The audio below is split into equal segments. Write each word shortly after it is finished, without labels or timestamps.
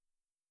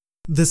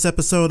This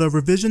episode of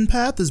Revision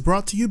Path is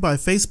brought to you by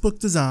Facebook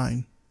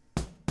Design.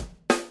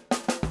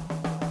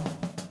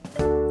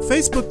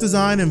 Facebook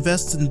Design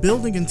invests in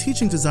building and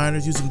teaching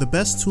designers using the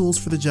best tools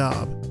for the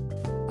job.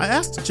 I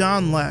asked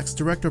John Lax,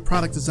 Director of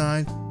Product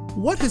Design,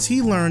 what has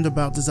he learned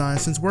about design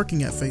since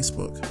working at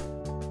Facebook?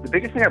 The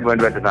biggest thing I've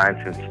learned about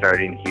design since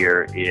starting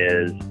here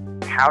is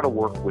how to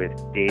work with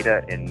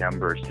data and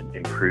numbers to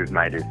improve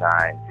my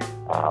design.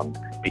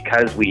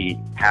 Because we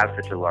have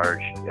such a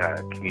large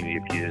community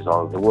of users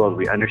all over the world,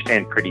 we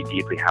understand pretty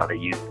deeply how to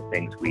use the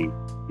things we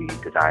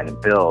design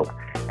and build,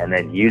 and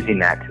then using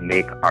that to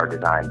make our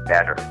design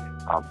better.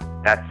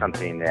 That's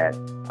something that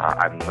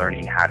I'm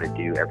learning how to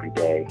do every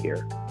day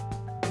here.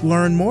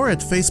 Learn more at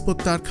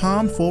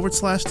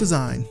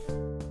facebook.com/design.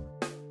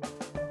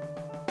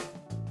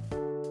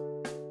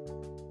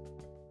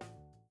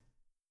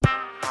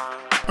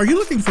 Are you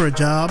looking for a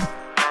job?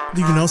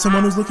 Do you know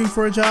someone who's looking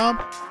for a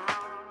job?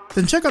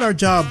 Then check out our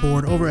job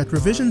board over at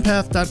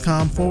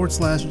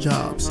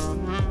revisionpath.com/jobs.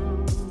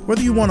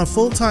 Whether you want a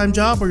full-time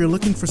job or you're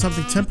looking for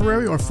something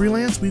temporary or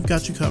freelance, we've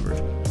got you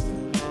covered.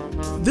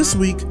 This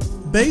week,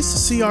 Base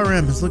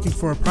CRM is looking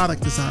for a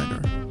product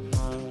designer.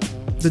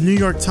 The New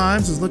York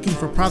Times is looking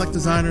for product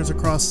designers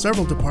across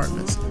several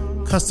departments: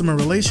 customer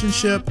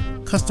relationship,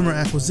 customer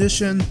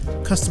acquisition,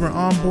 customer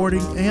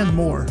onboarding, and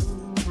more.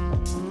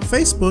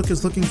 Facebook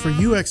is looking for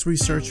UX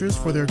researchers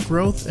for their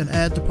growth and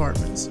ad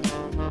departments.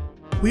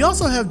 We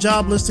also have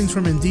job listings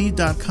from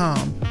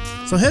Indeed.com,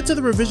 so head to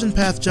the Revision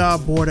Path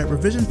job board at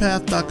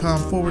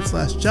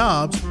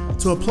revisionpath.com/jobs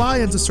to apply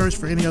and to search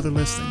for any other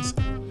listings.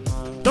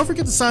 Don't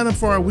forget to sign up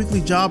for our weekly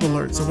job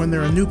alerts, so when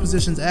there are new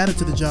positions added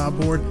to the job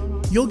board,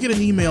 you'll get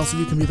an email so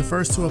you can be the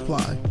first to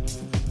apply.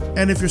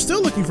 And if you're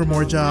still looking for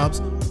more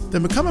jobs,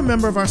 then become a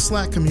member of our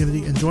Slack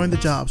community and join the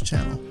jobs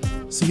channel.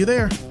 See you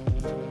there.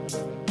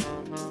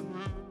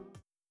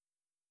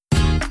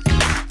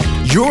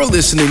 You're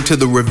listening to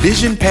the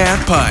Revision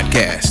Path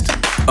Podcast,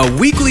 a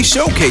weekly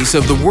showcase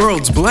of the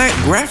world's Black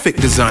graphic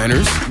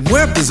designers,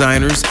 web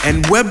designers,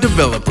 and web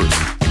developers.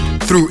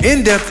 Through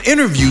in-depth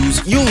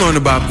interviews, you'll learn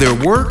about their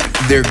work,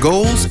 their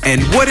goals,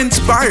 and what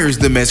inspires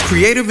them as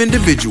creative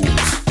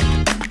individuals.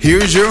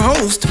 Here's your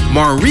host,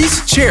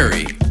 Maurice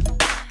Cherry.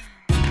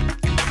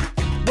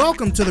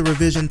 Welcome to the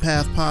Revision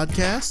Path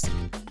Podcast.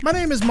 My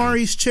name is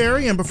Maurice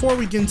Cherry, and before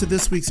we get into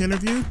this week's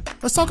interview,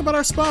 let's talk about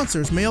our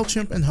sponsors,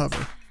 MailChimp and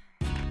Hover.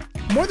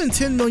 More than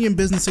 10 million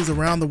businesses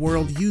around the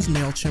world use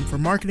MailChimp for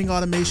marketing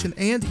automation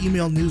and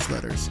email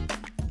newsletters.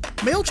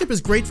 MailChimp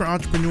is great for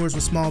entrepreneurs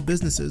with small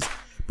businesses,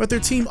 but their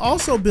team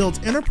also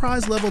builds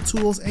enterprise-level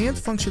tools and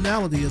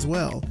functionality as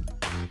well.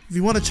 If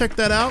you want to check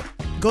that out,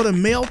 go to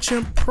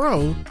MailChimp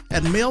Pro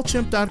at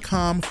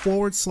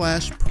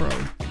mailchimp.com/pro.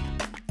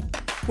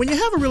 When you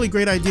have a really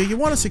great idea, you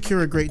want to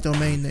secure a great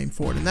domain name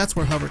for it, and that's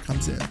where Hover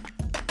comes in.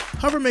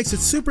 Hover makes it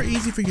super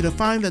easy for you to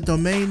find that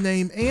domain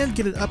name and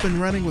get it up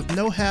and running with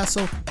no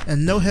hassle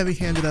and no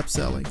heavy-handed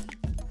upselling.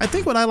 I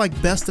think what I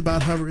like best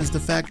about Hover is the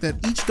fact that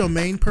each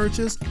domain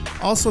purchase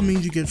also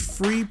means you get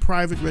free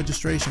private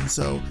registration,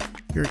 so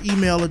your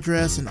email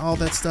address and all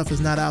that stuff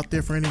is not out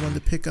there for anyone to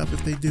pick up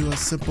if they do a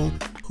simple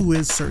who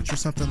is search or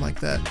something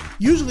like that.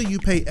 Usually you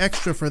pay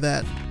extra for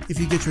that if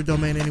you get your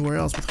domain anywhere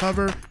else. With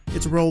Hover,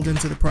 it's rolled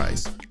into the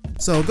price.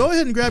 So go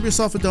ahead and grab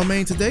yourself a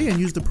domain today and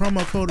use the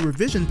promo code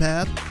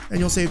RevisionPath and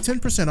you'll save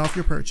 10% off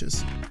your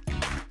purchase.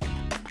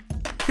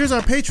 Here's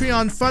our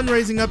Patreon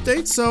fundraising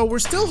update. So we're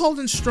still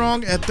holding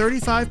strong at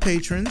 35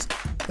 patrons.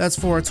 That's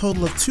for a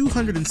total of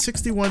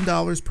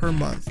 $261 per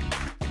month.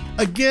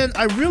 Again,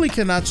 I really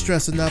cannot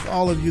stress enough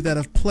all of you that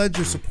have pledged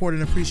your support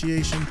and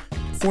appreciation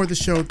for the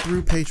show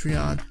through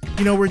Patreon.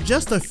 You know, we're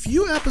just a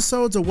few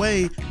episodes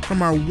away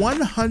from our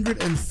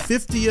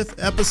 150th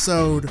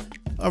episode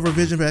of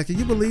Revision Path. Can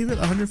you believe it?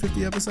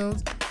 150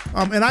 episodes?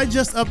 And I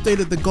just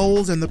updated the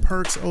goals and the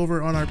perks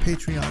over on our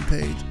Patreon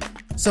page.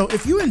 So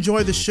if you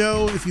enjoy the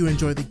show, if you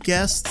enjoy the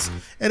guests,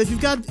 and if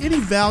you've got any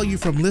value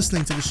from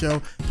listening to the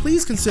show,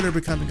 please consider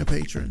becoming a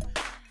patron.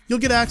 You'll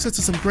get access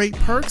to some great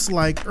perks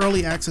like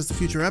early access to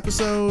future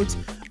episodes,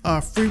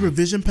 free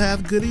Revision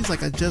Path goodies,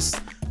 like I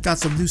just got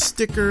some new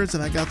stickers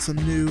and I got some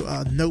new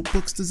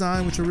notebooks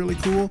designed, which are really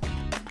cool.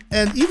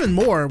 And even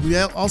more, we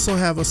also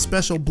have a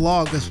special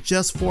blog that's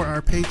just for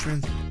our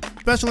patrons.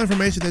 Special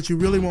information that you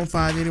really won't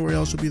find anywhere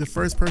else. You'll be the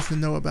first person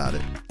to know about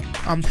it.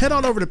 Head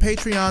on over to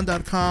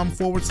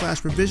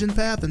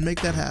patreon.com/revisionpath and make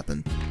that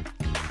happen.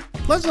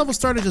 Pledge levels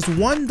start at just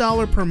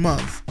 $1 per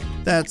month.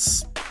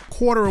 That's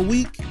quarter a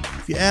week.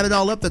 If you add it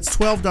all up, that's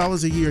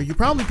 $12 a year. You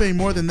probably pay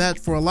more than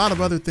that for a lot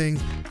of other things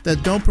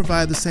that don't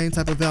provide the same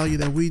type of value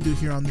that we do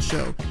here on the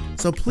show.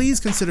 So please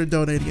consider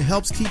donating. It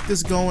helps keep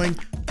this going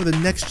for the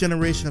next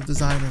generation of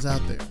designers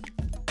out there.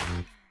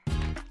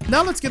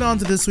 Now let's get on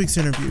to this week's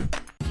interview.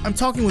 I'm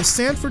talking with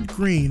Sanford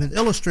Greene, an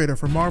illustrator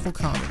for Marvel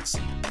Comics.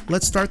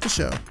 Let's start the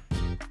show.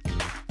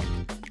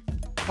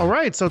 All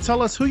right, so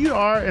tell us who you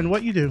are and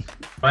what you do.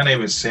 My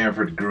name is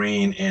Sanford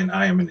Greene, and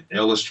I am an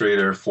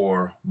illustrator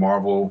for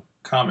Marvel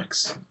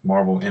Comics,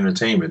 Marvel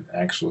Entertainment,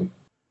 actually.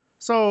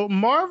 So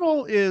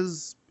Marvel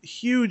is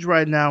huge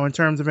right now in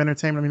terms of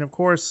entertainment. I mean, of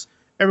course,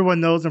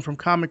 everyone knows them from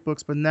comic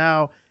books, but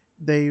now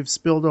they've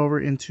spilled over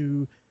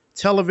into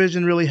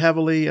television really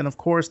heavily. And of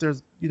course,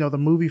 there's, the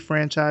movie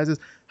franchises.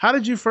 How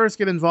did you first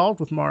get involved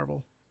with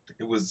Marvel?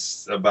 It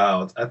was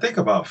about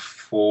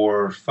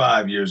 4 or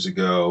 5 years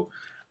ago.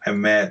 I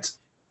met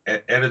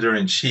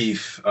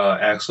editor-in-chief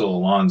Axel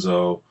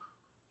Alonso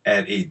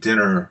at a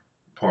dinner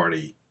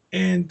party,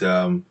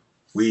 and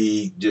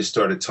we just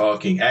started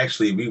talking.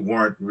 Actually, we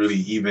weren't really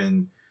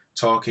even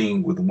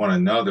talking with one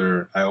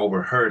another. I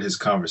overheard his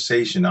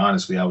conversation.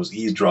 Honestly, I was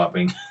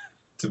eavesdropping,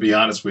 to be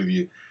honest with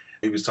you.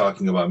 He was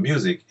talking about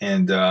music,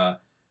 and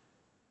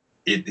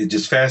it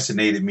just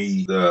fascinated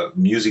me, the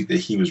music that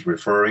he was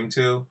referring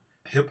to.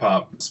 Hip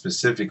hop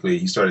specifically,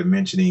 he started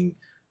mentioning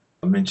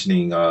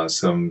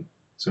some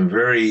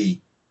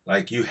very,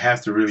 like, you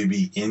have to really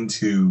be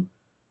into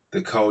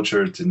the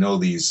culture to know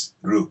these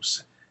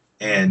groups,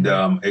 and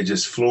it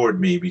just floored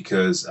me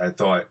because I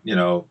thought,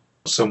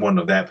 someone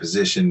of that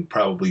position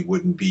probably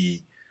wouldn't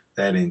be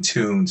that in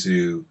tune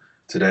to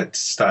that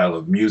style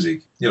of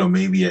music,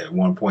 maybe at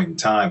one point in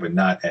time, but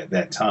not at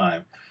that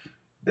time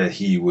that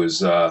he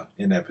was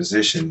in that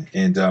position.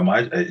 And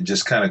it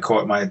just kind of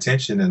caught my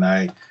attention, and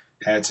I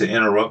had to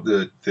interrupt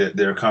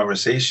their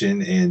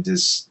conversation and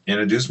just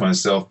introduce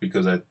myself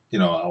because I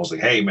was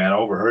like, hey man, I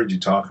overheard you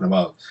talking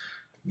about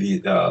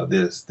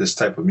this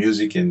type of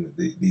music and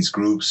these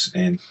groups.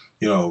 And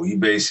he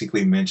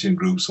basically mentioned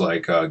groups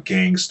like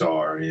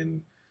Gangstar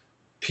and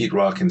Pete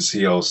Rock and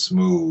CL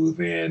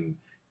Smooth and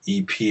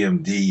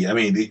EPMD. I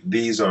mean,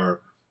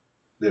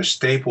 they're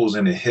staples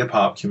in the hip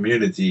hop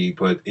community,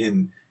 but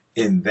in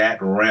that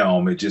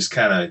realm, it just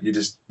you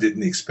just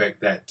didn't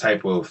expect that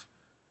type of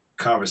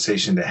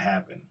conversation to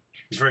happen.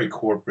 It's very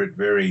corporate,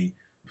 very,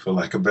 for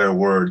lack of better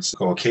words,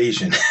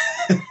 Caucasian.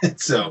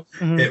 So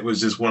It was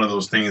just one of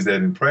those things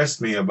that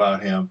impressed me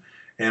about him.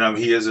 And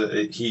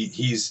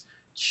he's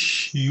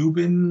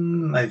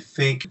Cuban, I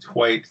think,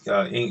 white.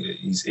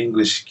 He's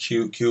English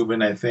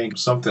Cuban, I think,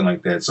 something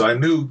like that. So I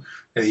knew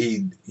that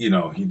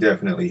he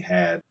definitely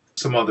had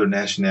some other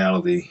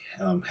nationality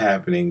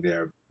happening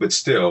there. But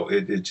still,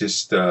 it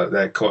just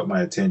that caught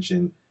my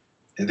attention.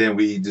 And then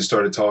we just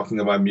started talking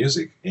about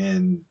music,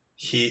 and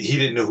he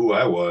didn't know who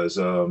I was.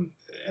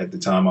 At the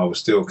time, I was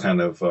still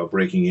kind of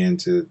breaking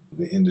into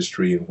the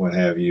industry and what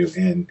have you.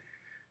 And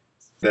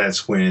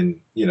that's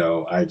when,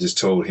 I just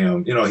told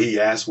him, he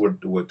asked, what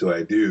do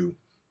I do?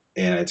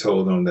 And I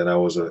told him that I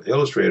was an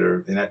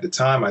illustrator. And at the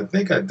time, I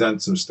think I'd done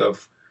some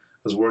stuff. I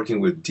was working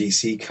with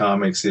DC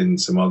Comics and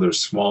some other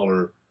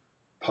smaller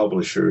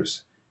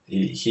publishers.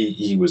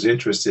 He was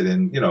interested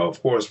in,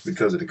 of course,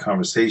 because of the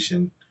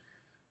conversation,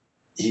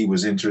 he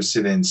was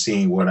interested in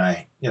seeing what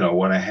I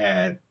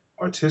had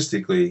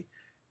artistically.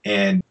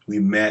 And we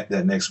met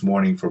that next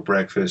morning for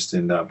breakfast,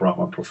 and brought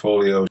my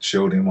portfolio,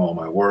 showed him all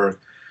my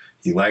work.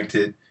 He liked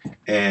it.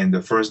 And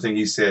the first thing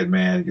he said,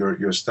 man,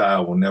 your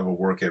style will never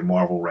work at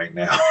Marvel right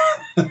now.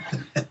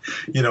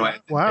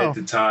 Wow. At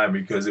the time,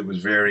 because it was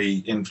very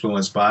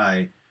influenced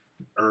by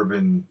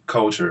urban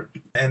culture.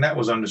 And that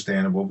was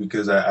understandable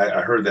because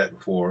I heard that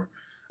before.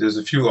 There's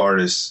a few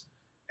artists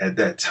at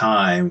that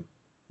time,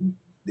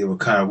 we were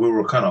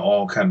kind of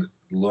all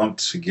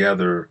lumped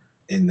together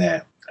in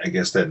that, I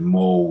guess, that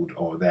mold,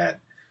 or the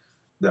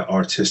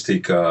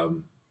artistic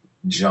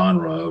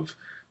genre of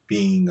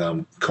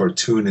being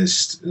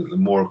cartoonist,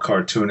 more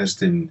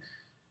cartoonist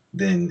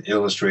than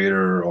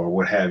illustrator or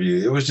what have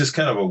you. It was just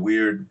kind of a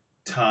weird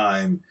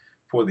time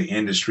for the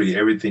industry.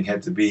 Everything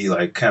had to be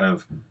like kind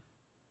of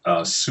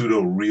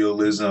pseudo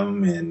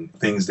realism and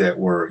things that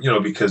were,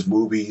 because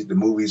the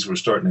movies were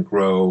starting to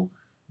grow,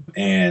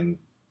 and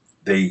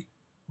the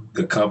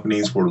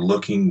companies were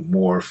looking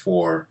more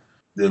for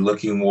that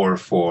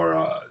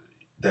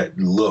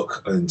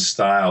look and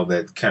style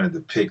that kind of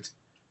depict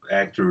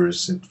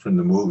actors from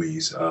the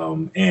movies.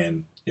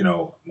 And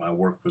my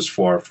work was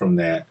far from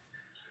that.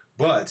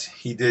 But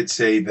he did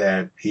say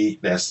that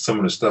that's some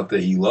of the stuff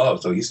that he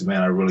loved. So he said,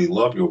 man, I really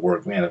love your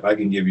work, man. If I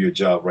can give you a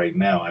job right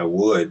now, I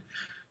would.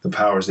 The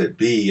powers that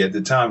be. At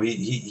the time,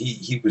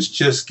 he was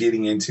just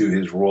getting into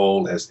his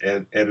role as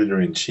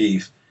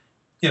editor-in-chief.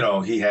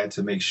 He had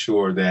to make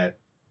sure that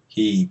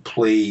he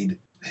played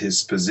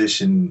his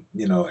position,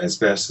 as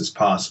best as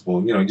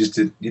possible.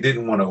 You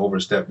didn't want to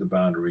overstep the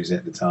boundaries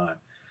at the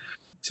time.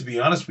 To be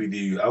honest with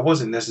you, I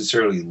wasn't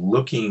necessarily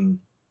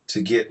looking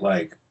to get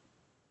like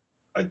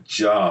a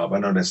job. I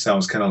know that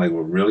sounds kind of like,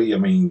 well, really? I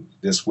mean,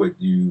 that's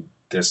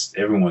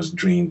everyone's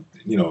dream,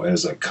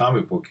 as a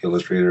comic book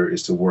illustrator,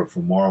 is to work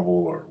for Marvel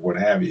or what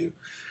have you.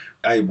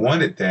 I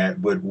wanted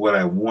that, but what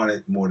I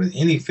wanted more than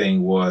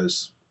anything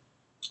was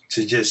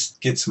to just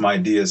get some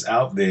ideas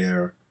out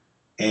there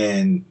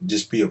and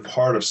just be a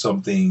part of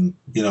something.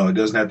 It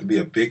doesn't have to be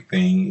a big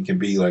thing. It can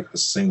be like a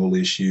single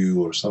issue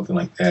or something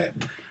like that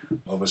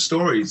of a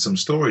story, some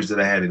stories that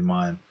I had in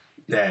mind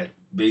that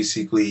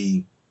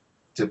basically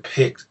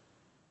depict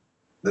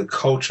the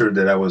culture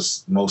that I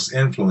was most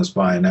influenced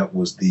by, and that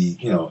was the,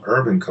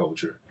 urban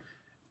culture.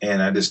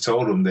 And I just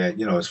told him that,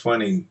 it's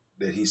funny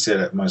that he said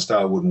that my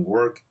style wouldn't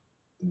work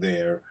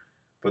there,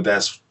 but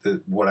that's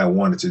what I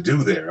wanted to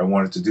do there. I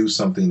wanted to do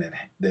something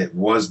that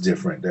was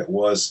different, that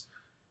was,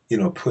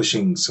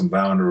 pushing some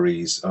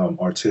boundaries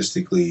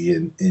artistically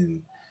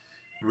and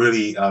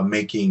really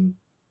making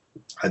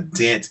a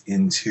dent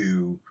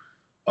into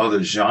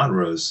other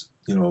genres,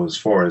 as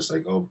far as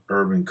like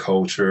urban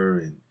culture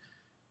and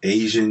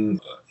Asian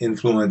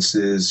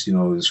influences,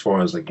 as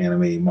far as like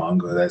anime,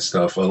 manga, that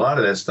stuff. A lot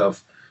of that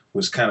stuff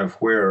was kind of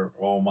where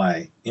all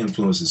my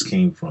influences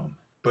came from.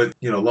 But,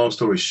 long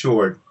story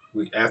short,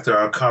 after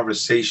our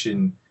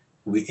conversation,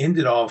 we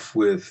ended off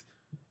with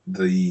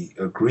the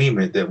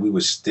agreement that we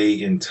would stay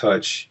in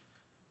touch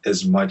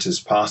as much as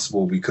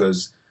possible,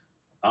 because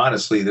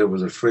honestly, there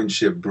was a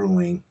friendship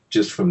brewing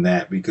just from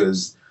that,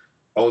 because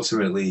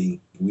ultimately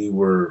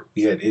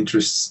we had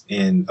interests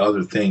in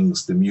other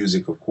things, the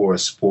music, of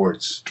course,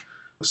 sports.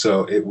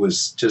 So it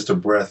was just a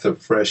breath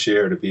of fresh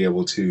air to be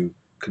able to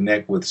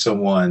connect with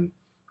someone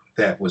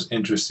that was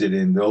interested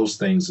in those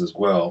things as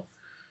well.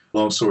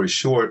 Long story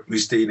short, we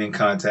stayed in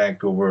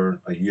contact over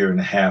a year and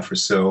a half or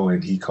so,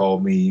 and he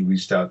called me,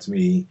 reached out to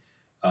me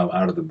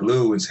out of the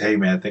blue and said, "Hey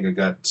man, I think I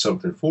got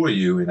something for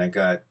you." And I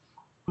got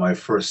my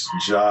first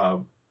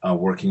job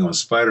working on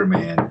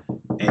Spider-Man,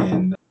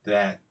 and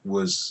that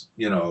was,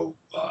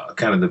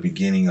 kind of the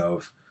beginning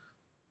of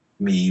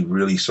me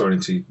really starting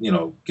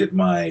to, get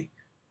my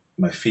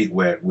feet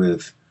wet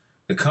with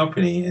the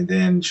company. And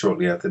then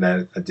shortly after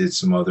that, I did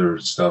some other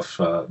stuff.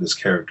 This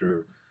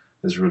character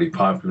is really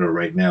popular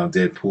right now,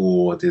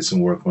 Deadpool. I did some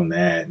work on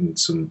that and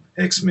some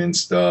X-Men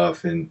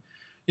stuff, and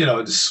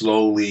just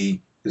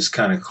slowly just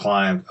kind of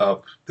climbed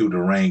up through the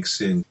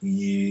ranks. And a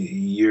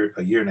year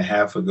and a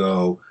half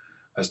ago,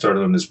 I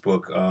started on this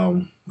book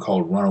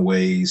called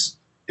Runaways.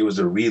 It was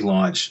a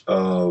relaunch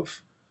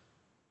of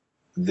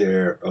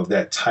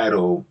that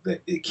title.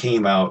 That it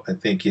came out, I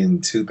think,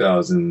 in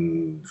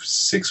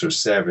 2006 or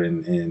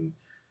 7, and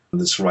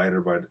this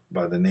writer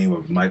by the name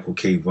of Brian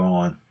K.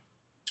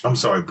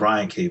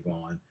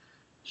 Vaughan,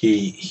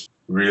 he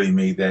really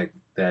made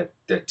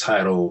that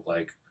title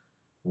like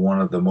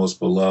one of the most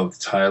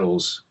beloved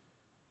titles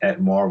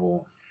at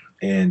Marvel.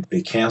 And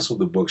they canceled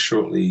the book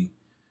shortly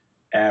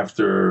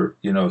after,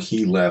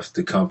 he left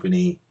the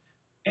company,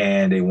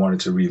 and they wanted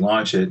to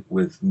relaunch it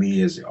with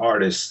me as the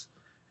artist.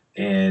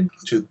 And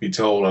truth be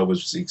told, I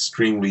was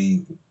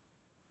extremely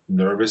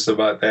nervous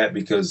about that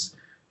because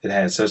it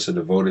had such a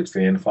devoted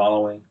fan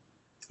following.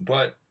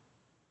 But,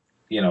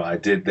 I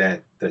did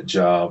that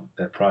job,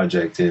 that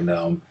project,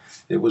 and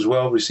it was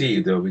well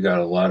received. We got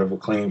a lot of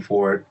acclaim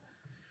for it.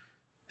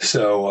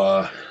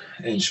 So,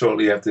 and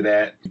shortly after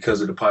that,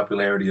 because of the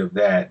popularity of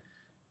that,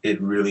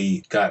 it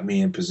really got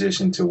me in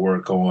position to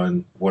work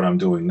on what I'm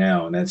doing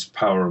now, and that's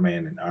Power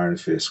Man and Iron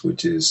Fist,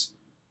 which is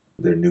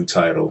their new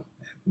title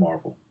at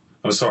Marvel.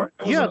 I'm sorry,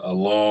 that was a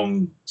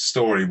long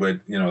story, but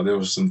there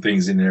was some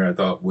things in there I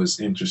thought was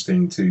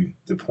interesting to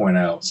point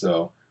out.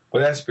 So, but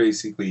that's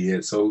basically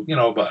it. So,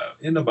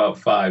 about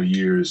 5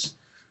 years,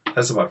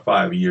 that's about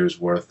 5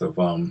 years worth of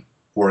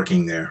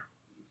working there.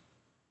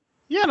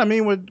 Yeah, and I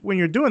mean, when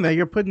you're doing that,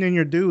 you're putting in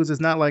your dues.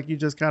 It's not like you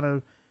just kind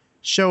of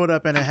showed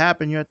up and it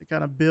happened. You have to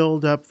kind of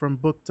build up from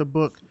book to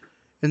book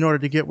in order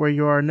to get where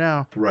you are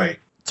now. Right.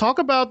 Talk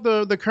about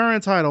the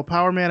current title,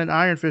 Power Man and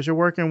Iron Fist. You're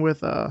working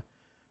with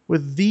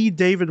the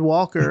David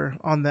Walker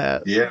on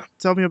that. Yeah.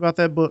 Tell me about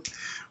that book.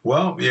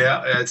 Well,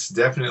 yeah, it's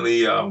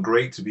definitely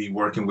great to be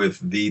working with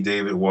the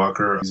David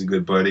Walker. He's a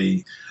good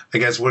buddy. I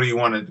guess what do you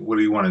want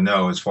to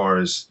know as far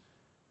as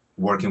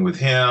working with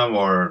him,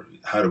 or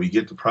how do we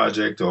get the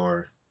project,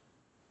 or?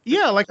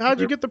 Yeah, like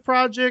how'd you get the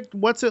project?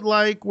 What's it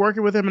like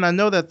working with him? And I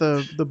know that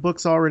the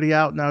book's already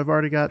out now. I've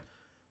already got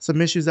some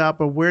issues out,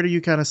 but where do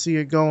you kind of see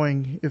it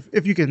going,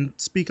 if you can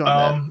speak on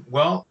that?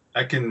 Well,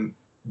 I can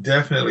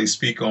definitely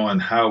speak on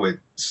how it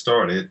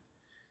started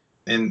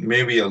and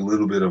maybe a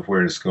little bit of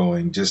where it's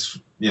going, just,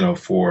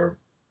 for,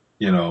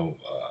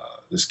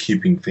 just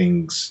keeping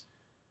things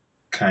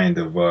kind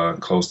of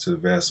close to the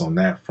vest on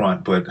that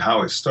front. But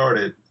how it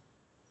started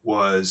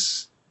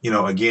was,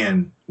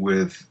 again,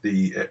 with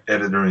the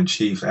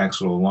editor-in-chief,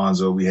 Axel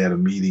Alonso. We had a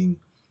meeting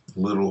a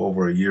little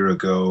over a year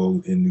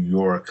ago in New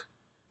York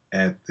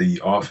at the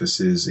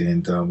offices,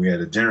 and we had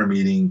a dinner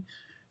meeting,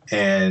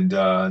 and,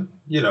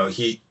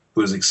 he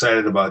was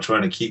excited about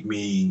trying to keep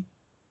me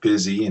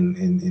busy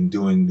and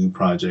doing new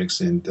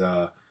projects. And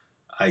I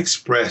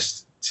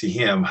expressed to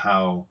him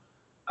how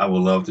I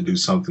would love to do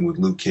something with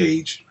Luke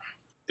Cage.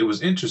 It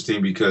was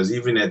interesting because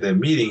even at that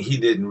meeting, he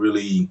didn't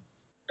really,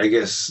 I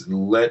guess,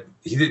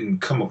 he didn't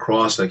come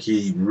across like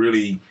he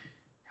really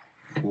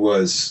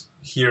was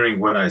hearing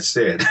what I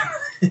said.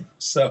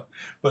 So,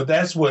 but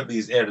that's what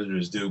these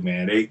editors do,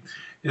 man.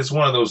 It's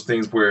one of those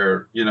things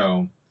where,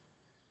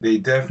 they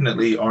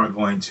definitely aren't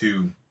going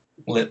to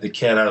let the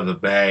cat out of the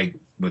bag,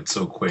 but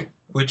so quick,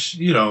 which,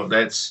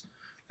 that's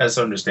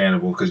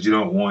understandable, because you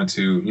don't want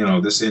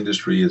to, this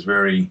industry is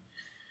very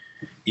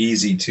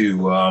easy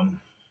to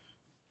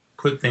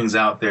put things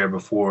out there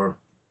before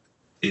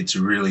it's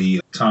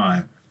really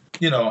time.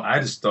 I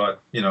just thought,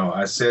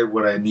 I said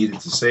what I needed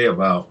to say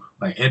about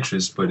my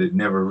interest, but it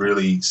never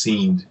really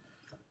seemed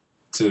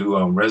to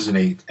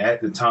resonate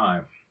at the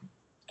time.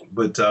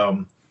 But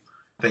I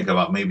think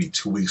about maybe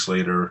 2 weeks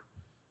later,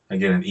 I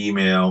get an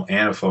email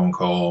and a phone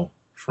call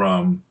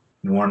from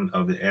one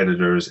of the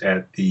editors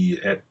at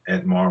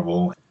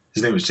Marvel.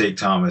 His name is Jake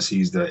Thomas.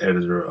 He's the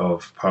editor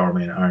of Power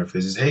Man and Iron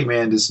Fist. He says, "Hey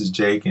man, this is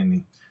Jake," and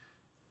he,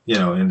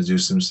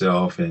 introduced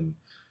himself and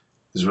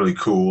is really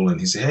cool. And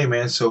he said, "Hey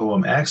man,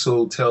 so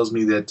Axel tells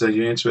me that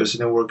you're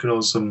interested in working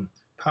on some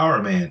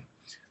Power Man."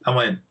 I'm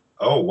like,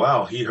 "Oh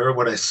wow, he heard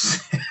what I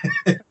said."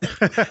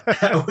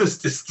 I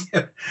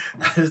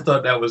just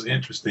thought that was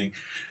interesting.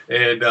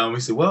 And he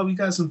said, "Well, we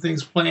got some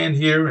things planned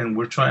here, and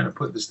we're trying to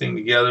put this thing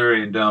together.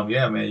 And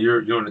yeah, man,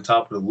 you're on the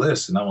top of the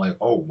list." And I'm like,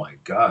 "Oh my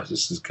gosh,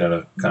 this is kind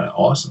of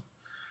awesome."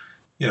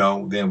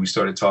 Then we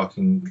started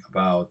talking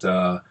about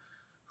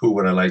who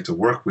would I like to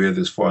work with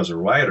as far as a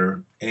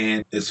writer.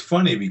 And it's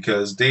funny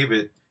because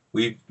David,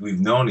 we've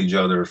known each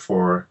other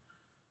for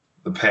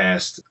the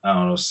past,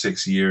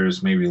 6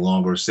 years, maybe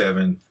longer,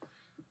 7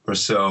 or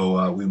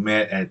so. We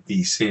met at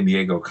the San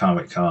Diego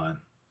Comic-Con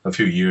a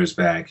few years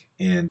back,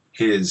 and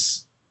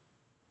his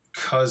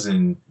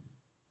cousin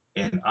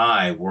and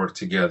I worked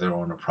together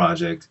on a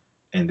project,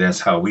 and that's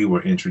how we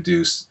were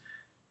introduced.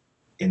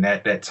 And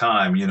at that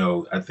time,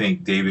 I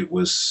think David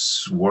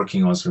was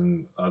working on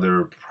some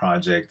other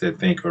project,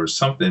 or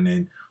something,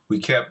 and we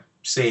kept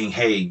saying,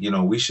 "Hey,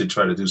 we should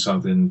try to do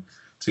something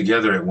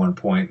together at one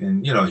point."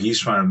 And, he's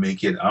trying to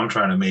make it, I'm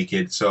trying to make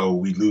it, so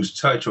we lose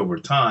touch over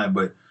time,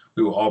 but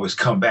we will always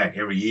come back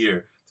every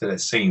year to that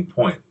same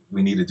point.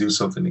 We need to do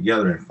something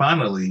together. And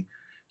finally,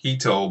 he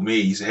told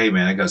me, he said, "Hey,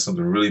 man, I got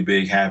something really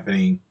big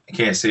happening. I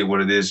can't say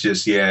what it is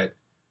just yet.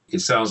 It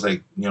sounds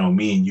like,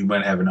 me and you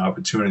might have an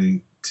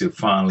opportunity to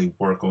finally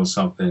work on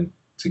something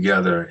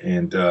together."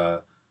 And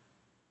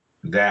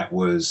that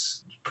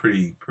was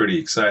pretty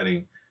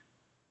exciting.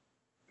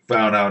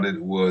 Found out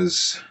it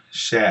was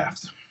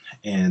Shaft.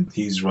 And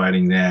he was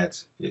writing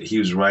that.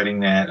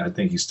 I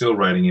think he's still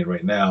writing it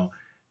right now.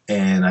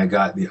 And I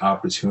got the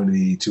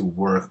opportunity to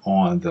work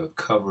on the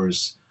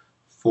covers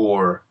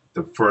for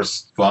the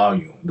first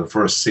volume, the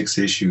first 6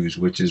 issues,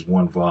 which is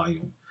 1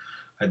 volume.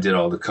 I did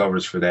all the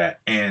covers for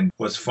that. And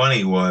what's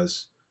funny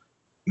was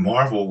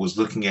Marvel was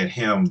looking at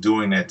him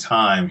during that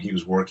time he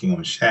was working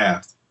on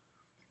Shaft,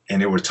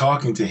 and they were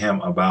talking to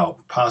him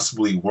about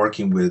possibly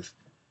working with,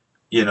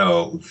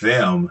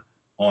 them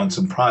on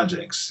some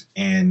projects.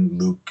 And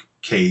Luke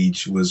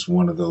Cage was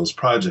one of those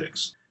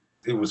projects.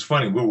 It was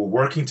funny. We were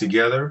working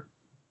together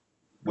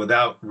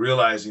without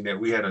realizing that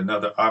we had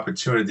another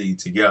opportunity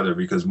together,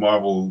 because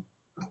Marvel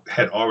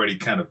had already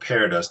kind of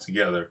paired us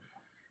together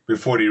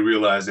before they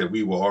realized that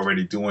we were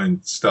already doing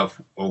stuff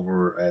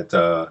over at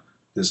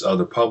this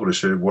other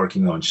publisher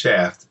working on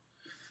Shaft.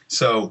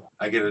 So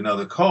I get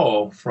another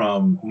call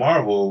from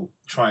Marvel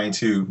trying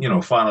to,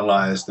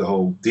 finalize the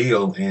whole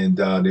deal, and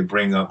they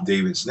bring up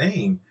David's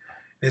name.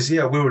 They say,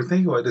 "Yeah, we were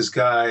thinking about this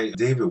guy,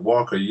 David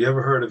Walker. You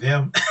ever heard of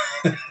him?"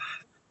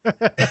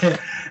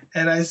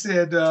 And I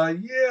said,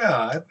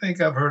 "Yeah, I think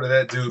I've heard of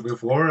that dude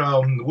before.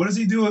 What does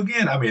he do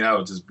again?" I mean, I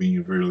was just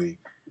being really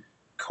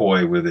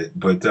coy with it,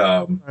 but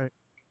Right.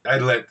 I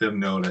let them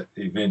know that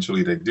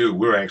eventually they do.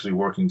 We're actually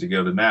working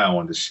together now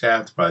on the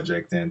Shaft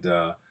project, and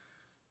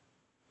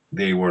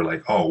they were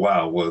like, "Oh,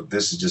 wow, well,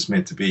 this is just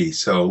meant to be."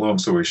 So long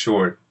story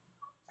short,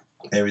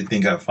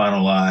 everything got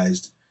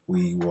finalized.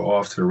 We were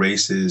off to the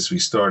races. We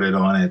started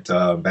on it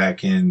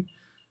back in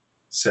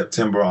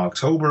September,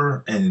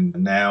 October, and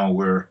now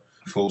we're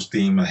full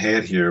steam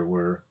ahead here.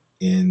 We're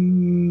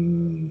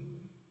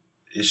in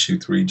issue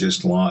 3,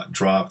 just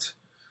dropped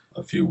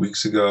a few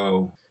weeks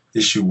ago.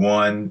 Issue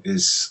 1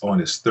 is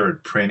on its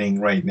 3rd printing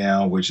right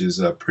now, which is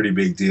a pretty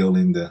big deal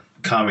in the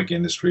comic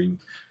industry.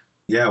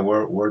 Yeah,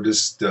 we're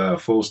just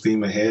full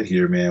steam ahead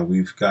here, man.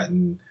 We've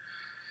gotten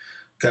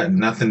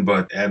nothing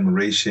but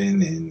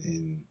admiration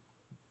and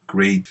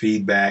great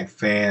feedback,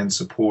 fan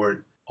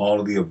support, all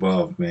of the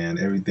above, man.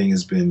 Everything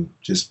has been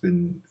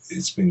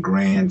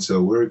grand.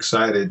 So we're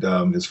excited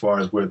as far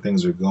as where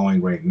things are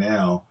going right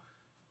now.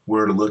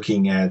 We're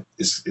looking at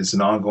it's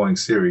an ongoing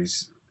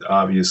series,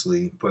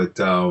 obviously, but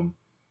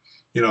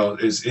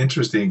it's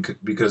interesting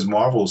because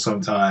Marvel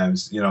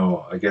sometimes,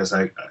 I guess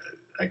I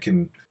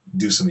can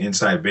do some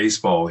inside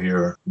baseball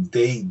here.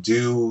 They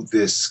do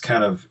this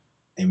kind of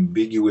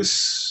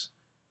ambiguous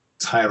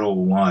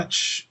title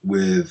launch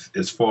with,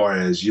 as far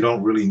as you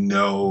don't really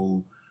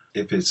know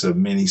if it's a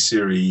mini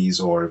series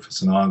or if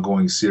it's an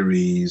ongoing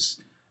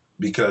series,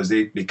 because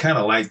they kind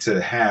of like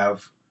to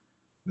have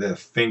the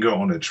finger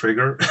on the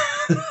trigger.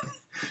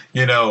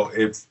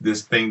 If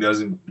this thing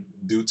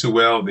doesn't do too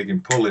well, they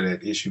can pull it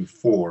at issue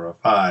 4 or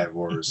 5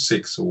 or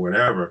 6 or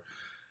whatever.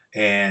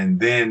 And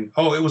then,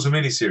 it was a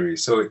miniseries.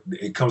 So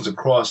it comes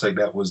across like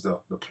that was the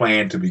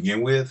plan to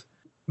begin with.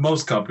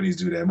 Most companies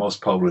do that.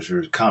 Most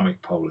publishers,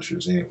 comic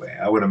publishers anyway.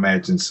 I would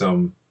imagine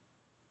some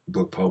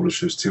book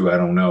publishers too. I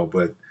don't know.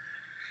 But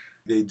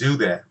they do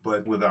that.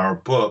 But with our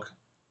book,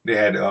 they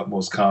had the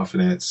utmost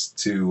confidence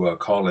to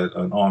call it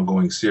an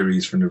ongoing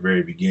series from the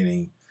very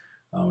beginning.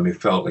 They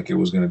felt like it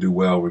was going to do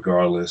well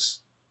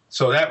regardless.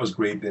 So that was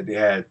great that they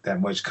had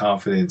that much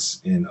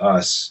confidence in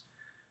us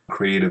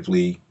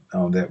creatively,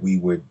 that we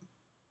would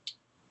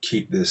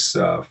keep this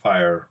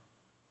fire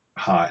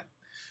hot.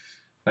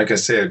 Like I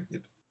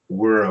said,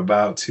 we're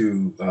about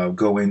to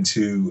go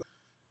into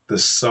the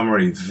summer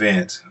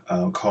event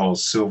called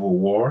Civil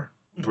War.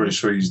 I'm pretty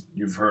sure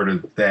you've heard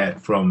of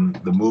that from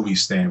the movie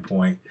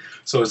standpoint.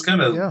 So it's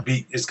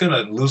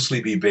gonna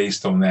loosely be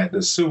based on that.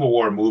 The Civil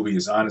War movie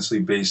is honestly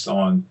based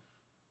on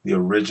the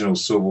original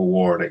Civil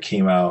War that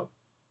came out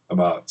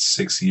about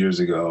 6 years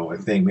ago, I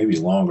think, maybe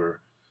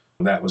longer.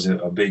 That was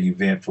a big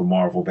event for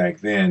Marvel back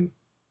then.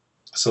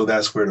 So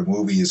that's where the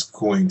movie is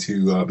going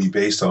to be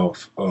based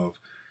off of.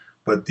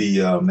 But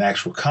the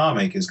actual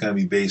comic is going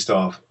to be based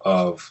off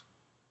of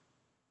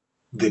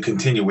the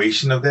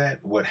continuation of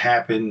that. What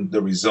happened,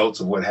 the results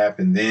of what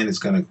happened then is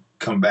going to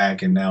come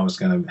back, and now it's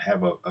going to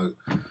have a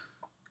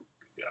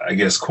I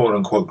guess, quote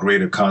unquote,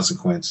 greater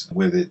consequence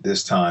with it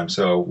this time.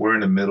 So we're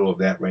in the middle of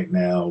that right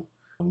now.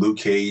 Luke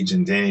Cage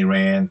and Danny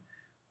Rand,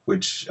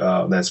 which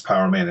that's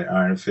Power Man and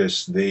Iron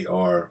Fist, they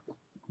are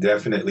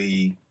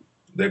definitely,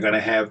 they're going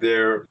to have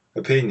their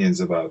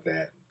opinions about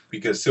that,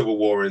 because Civil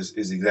War is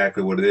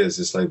exactly what it is.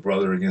 It's like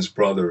brother against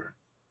brother.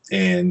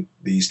 And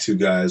these two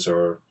guys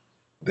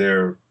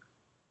they're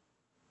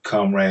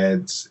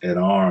comrades at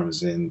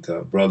arms and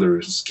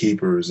brothers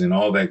keepers and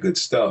all that good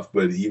stuff.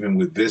 But even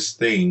with this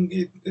thing,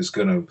 it is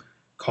going to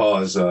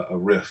cause a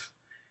rift,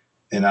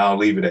 and I'll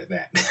leave it at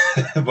that.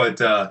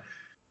 But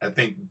I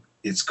think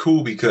it's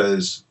cool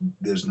because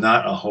there's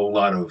not a whole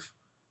lot of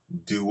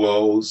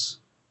duos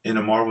in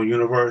the Marvel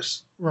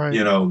universe. Right.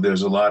 You know,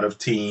 there's a lot of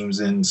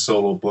teams and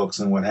solo books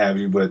and what have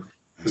you, but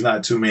there's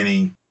not too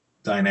many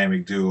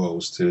dynamic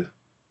duos to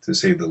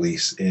say the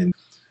least. And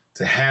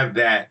to have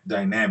that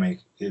dynamic,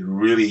 it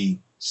really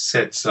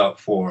sets up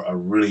for a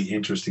really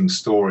interesting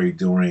story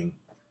during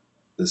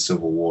the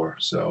Civil War.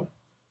 So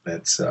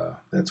that's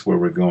where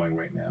we're going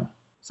right now.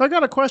 So I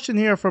got a question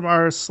here from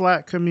our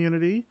Slack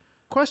community.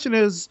 Question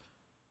is,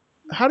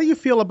 how do you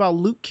feel about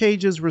Luke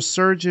Cage's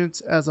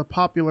resurgence as a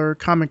popular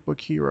comic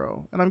book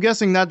hero? And I'm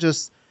guessing not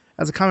just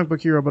as a comic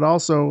book hero, but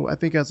also I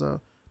think as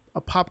a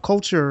pop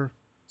culture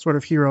sort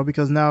of hero,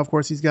 because now, of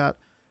course, he's got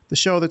the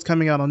show that's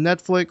coming out on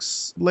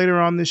Netflix later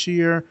on this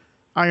year.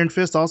 Iron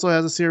Fist also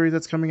has a series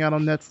that's coming out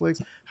on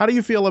Netflix. How do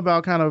you feel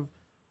about kind of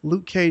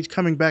Luke Cage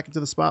coming back into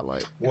the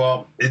spotlight?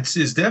 Well,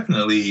 it's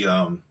definitely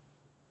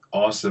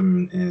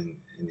awesome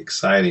and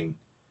exciting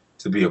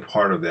to be a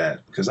part of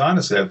that, because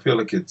honestly, I feel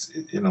like it's,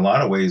 in a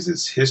lot of ways,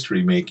 it's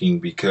history making,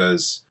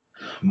 because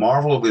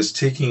Marvel is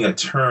taking a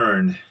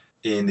turn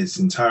in its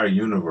entire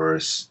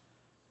universe,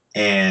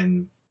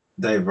 and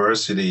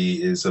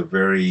diversity is a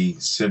very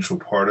central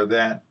part of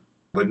that,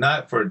 but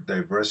not for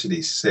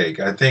diversity's sake.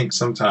 I think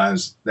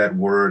sometimes that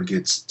word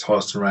gets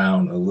tossed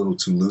around a little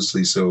too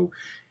loosely, so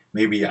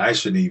maybe I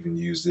shouldn't even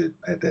use it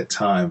at that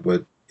time.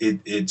 But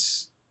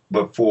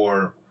but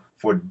for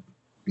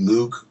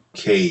Luke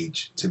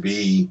Cage to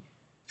be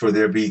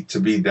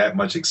that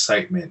much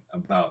excitement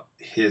about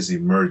his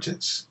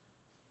emergence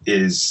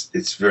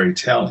it's very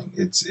telling.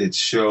 It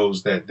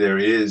shows that there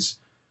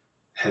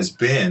has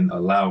been a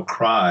loud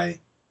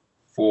cry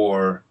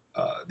for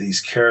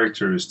these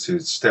characters to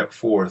step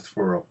forth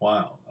for a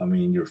while. I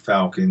mean, your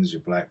Falcons,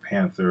 your Black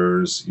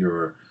Panthers,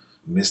 your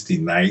Misty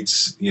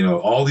Knights,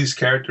 all these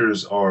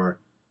characters are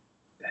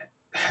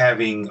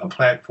having a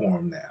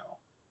platform now,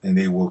 and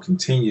they will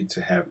continue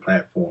to have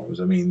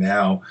platforms. I mean,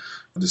 now,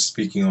 just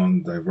speaking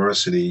on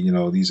diversity,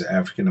 these are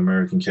African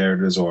American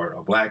characters,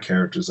 or Black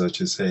characters, I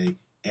should say,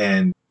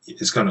 and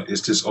it's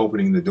just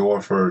opening the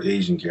door for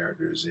Asian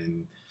characters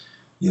and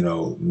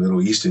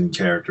Middle Eastern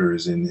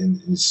characters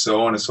and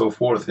so on and so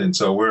forth. And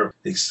so we're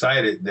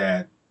excited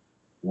that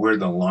we're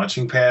the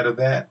launching pad of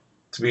that,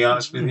 to be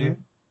honest with you.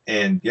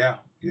 And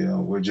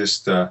we're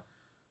just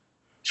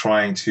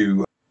trying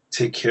to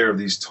take care of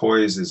these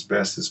toys as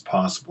best as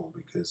possible,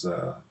 because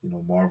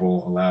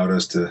Marvel allowed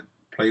us to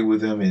play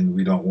with them, and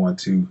we don't want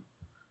to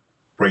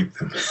break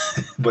them.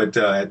 But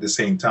at the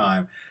same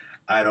time,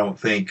 I don't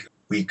think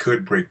we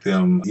could break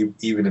them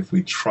even if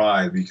we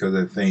tried, because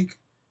I think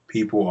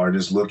people are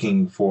just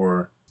looking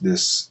for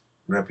this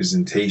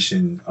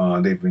representation.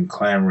 They've been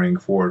clamoring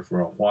for it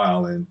for a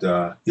while, and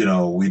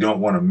we don't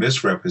want to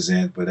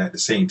misrepresent, but at the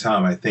same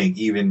time, I think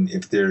even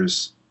if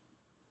there's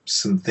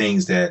some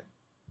things that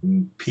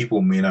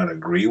people may not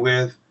agree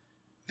with,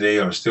 they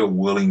are still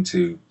willing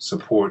to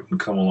support and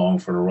come along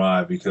for the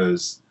ride,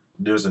 because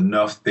there's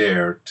enough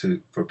there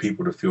for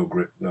people to feel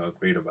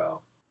great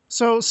about.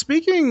 So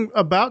speaking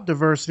about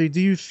diversity, do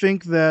you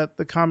think that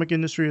the comic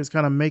industry is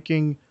kind of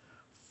making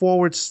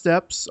forward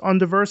steps on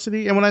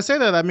diversity? And when I say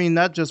that, I mean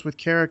not just with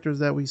characters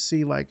that we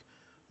see like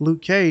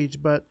Luke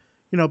Cage, but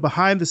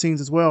behind the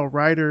scenes as well,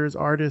 writers,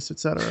 artists,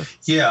 etc.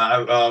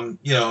 Yeah,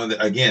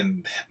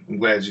 again, I'm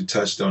glad you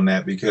touched on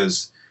that,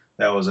 because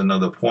that was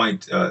another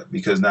point.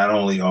 Because not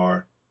only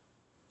are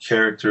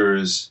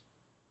characters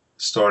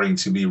starting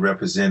to be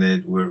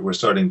represented, we're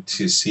starting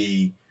to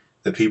see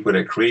the people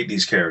that create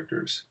these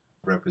characters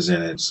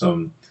represented.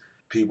 Some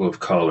people of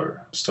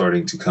color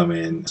starting to come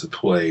in to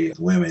play,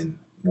 women,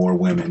 more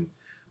women.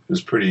 It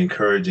was pretty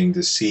encouraging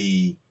to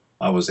see.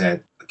 I was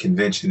at a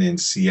convention in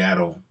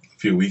Seattle a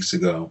few weeks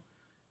ago,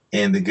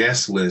 and the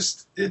guest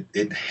list,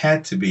 it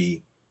had to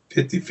be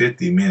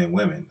 50-50 men and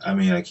women. I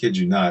mean, I kid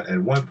you not.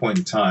 At one point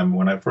in time,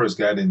 when I first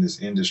got in this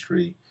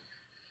industry,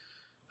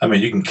 I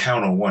mean, you can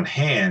count on one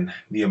hand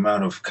the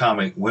amount of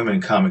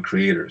women comic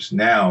creators.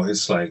 Now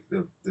it's like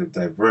the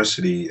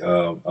diversity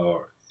of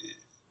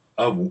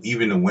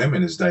even the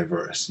women is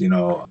diverse. You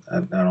know,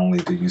 not only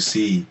do you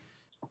see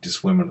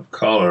just women of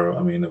color.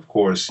 I mean, of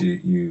course,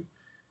 you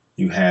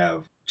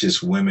have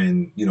just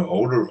women. You know,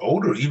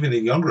 older, even the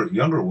younger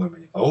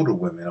women, older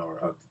women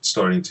are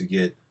starting to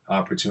get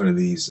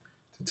opportunities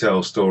to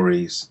tell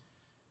stories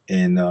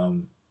and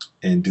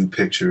do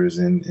pictures,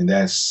 and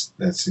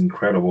that's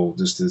incredible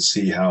just to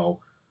see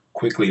how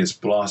quickly it's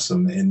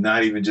blossomed, and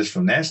not even just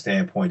from that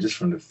standpoint, just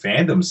from the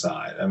fandom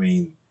side. I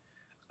mean,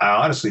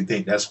 I honestly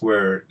think that's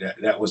where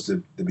that was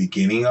the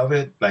beginning of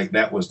it. Like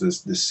that was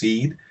the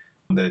seed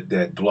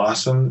that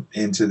blossomed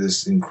into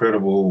this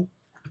incredible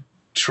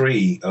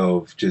tree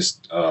of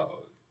just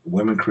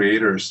women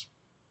creators.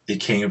 It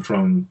came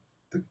from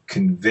the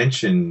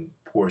convention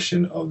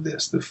portion of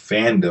this, the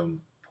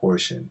fandom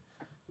portion,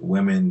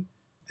 women.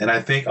 And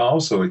I think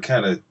also it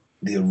kind of,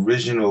 the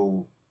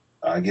original,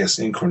 I guess,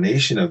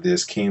 incarnation of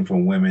this came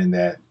from women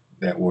that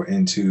were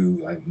into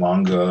like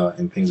manga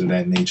and things of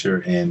that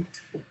nature. And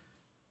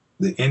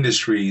the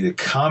industry, the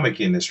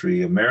comic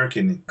industry,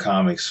 American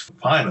comics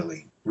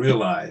finally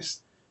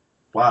realized,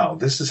 wow,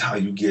 this is how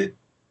you get,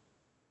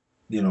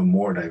 you know,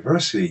 more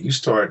diversity. You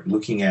start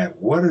looking at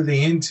what are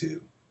they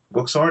into?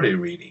 Books are they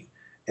reading?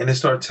 And they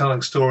start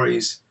telling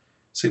stories,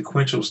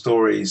 sequential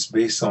stories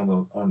based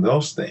on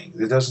those things.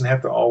 It doesn't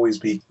have to always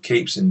be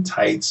capes and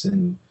tights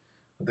and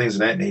things of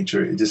that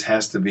nature. It just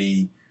has to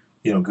be,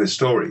 you know, good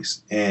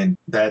stories. And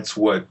that's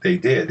what they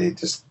did. They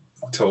just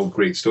told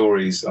great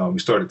stories. We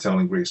started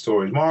telling great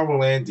stories.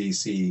 Marvel and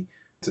DC,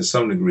 to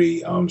some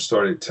degree,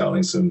 started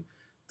telling some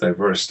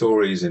diverse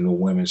stories, and the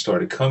women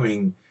started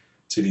coming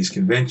to these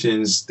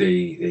conventions.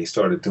 They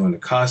started doing the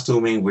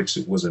costuming, which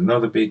was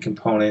another big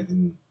component.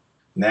 And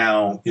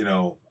now, you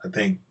know, I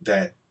think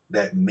that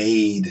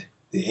made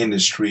the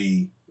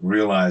industry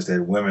realize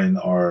that women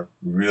are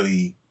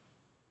really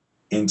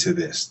into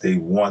this. They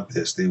want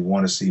this. They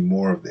want to see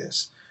more of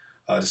this.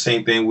 The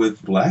same thing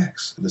with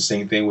blacks. The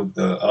same thing with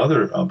the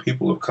other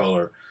people of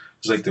color.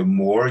 It's like the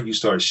more you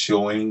start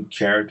showing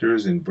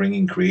characters and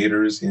bringing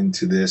creators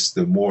into this,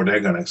 the more they're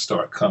going to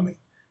start coming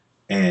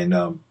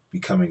and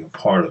becoming a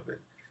part of it.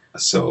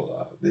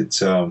 So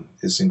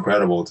it's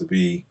incredible to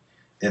be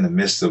in the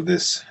midst of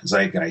this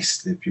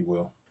zeitgeist, if you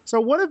will. So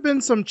what have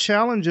been some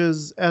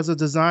challenges as a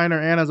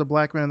designer and as a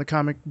black man in the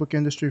comic book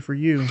industry for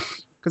you?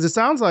 Because it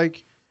sounds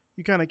like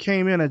you kind of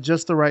came in at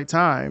just the right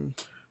time.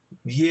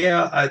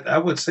 Yeah, I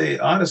would say,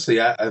 honestly,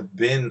 I've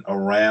been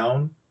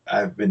around.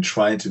 I've been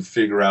trying to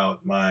figure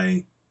out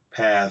my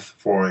path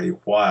for a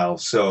while.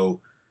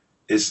 So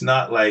it's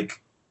not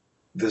like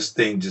this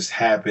thing just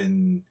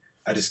happened.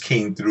 I just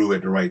came through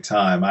at the right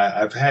time.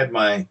 I've had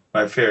my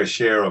fair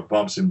share of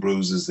bumps and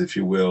bruises, if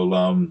you will.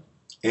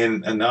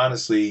 And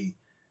honestly,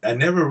 I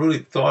never really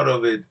thought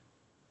of it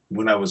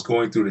when I was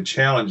going through the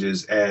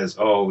challenges as,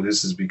 oh,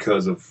 this is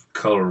because of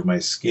color of my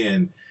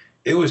skin.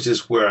 It was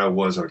just where I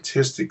was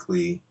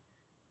artistically.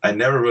 I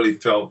never really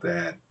felt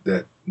that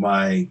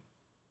my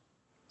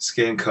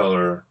skin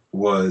color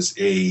was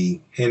a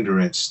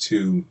hindrance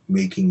to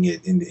making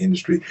it in the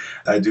industry.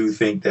 I do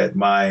think that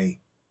my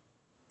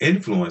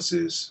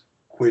influences,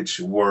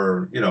 which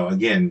were,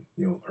 again,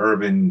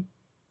 urban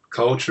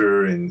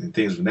culture and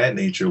things of that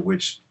nature,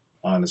 which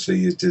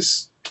honestly is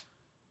just,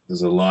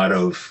 there's a lot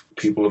of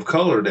people of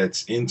color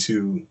that's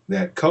into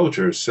that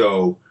culture.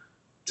 So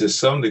to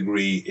some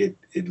degree,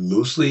 it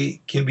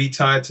loosely can be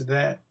tied to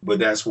that, but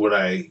that's what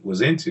I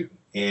was into.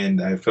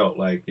 And I felt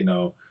like,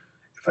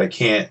 if I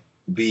can't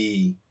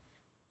be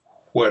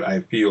what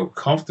I feel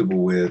comfortable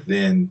with,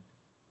 then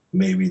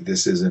maybe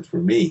this isn't for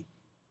me.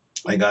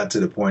 I got to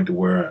the point to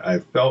where I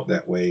felt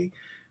that way,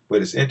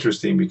 but it's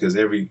interesting because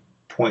every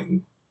point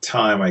in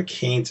time I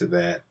came to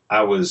that,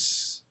 I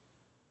was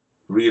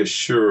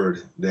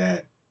reassured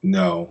that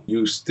no,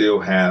 you still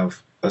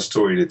have a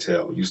story to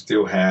tell. You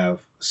still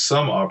have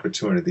some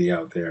opportunity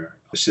out there.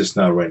 It's just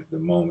not right at the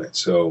moment.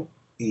 So,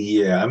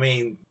 yeah, I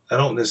mean, I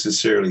don't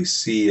necessarily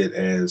see it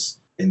as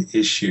an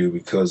issue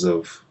because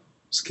of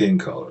skin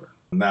color.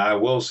 Now, I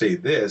will say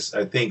this.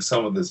 I think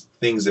some of the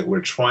things that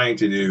we're trying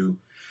to do,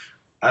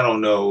 I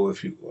don't know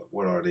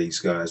what are these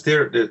guys?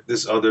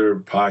 This other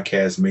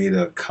podcast made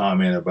a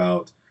comment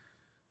about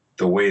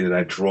the way that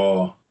I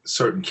draw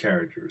certain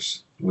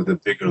characters with the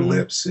bigger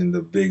lips and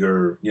the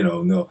bigger,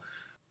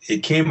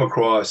 it came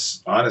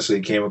across a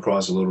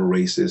little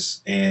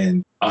racist.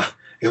 And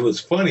it was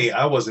funny.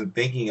 I wasn't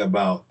thinking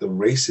about the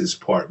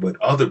racist part,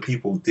 but other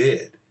people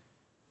did.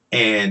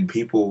 And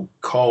people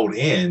called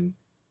in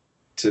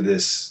to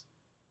this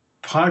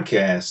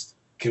podcast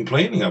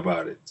complaining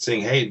about it,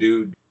 saying, hey,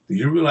 dude, do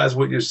you realize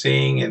what you're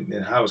seeing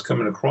and how it's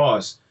coming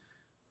across?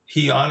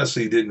 he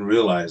honestly didn't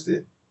realize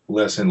it.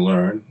 Lesson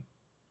learned.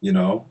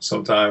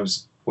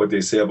 Sometimes what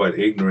they say about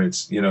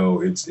ignorance,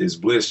 it's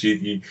bliss.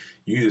 You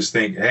just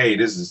think, hey,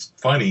 this is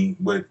funny,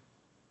 but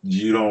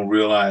you don't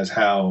realize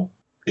how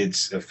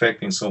it's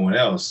affecting someone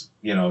else.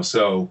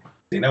 So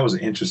that was an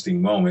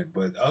interesting moment.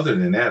 But other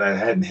than that, I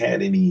hadn't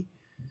had any.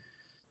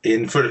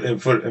 And for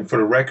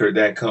the record,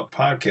 that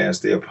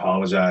podcast, they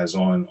apologize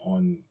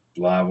on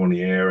live on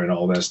the air and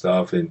all that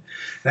stuff. And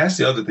that's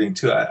the other thing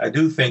too. I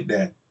do think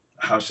that,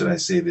 how should I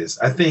say this?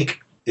 I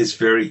think it's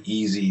very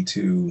easy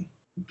to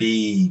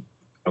be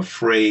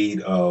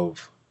afraid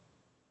of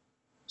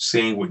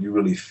saying what you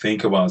really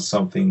think about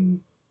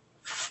something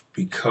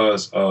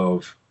because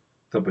of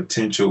the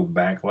potential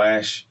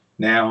backlash.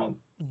 Now,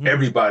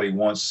 everybody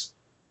wants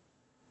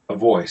a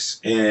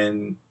voice,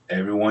 and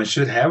everyone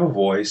should have a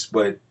voice,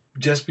 but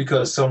just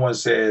because someone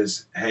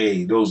says,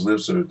 hey,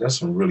 that's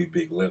some really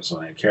big lips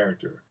on that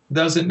character,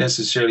 doesn't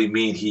necessarily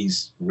mean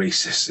he's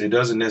racist. It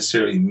doesn't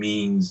necessarily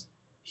mean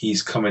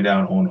he's coming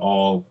down on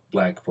all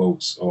black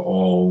folks or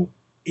all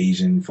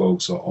Asian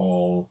folks or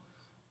all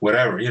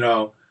whatever.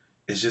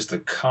 It's just a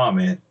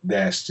comment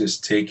that's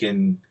just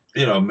taken,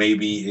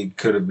 maybe it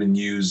could have been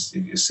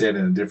said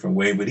in a different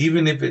way, but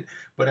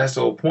but that's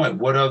the whole point.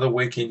 What other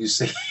way can you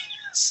say that?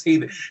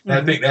 And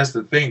I think that's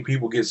the thing.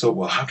 People get so,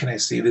 well, how can I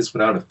say this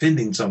without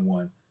offending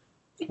someone?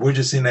 We're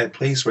just in that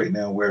place right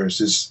now where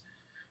it's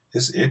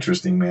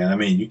interesting, man. I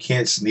mean, you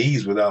can't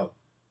sneeze without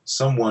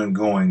someone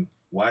going,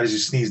 why did you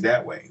sneeze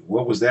that way?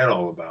 What was that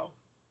all about?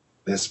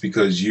 That's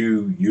because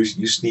you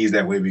sneeze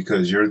that way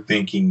because you're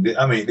thinking,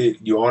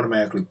 you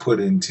automatically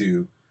put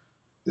into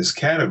this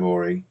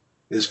category.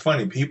 It's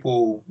funny,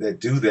 people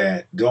that do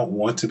that don't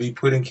want to be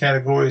put in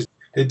categories.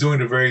 They're doing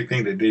the very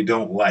thing that they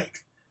don't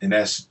like. And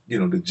that's,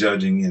 the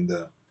judging and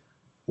the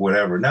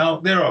whatever. Now,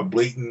 there are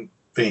blatant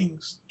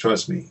things,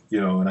 trust me,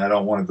 and I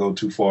don't want to go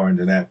too far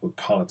into that with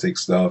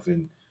politics stuff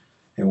and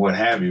what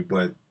have you.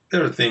 But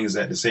there are things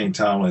at the same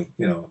time, like,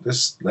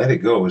 just let it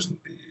go.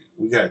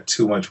 We got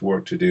too much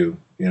work to do.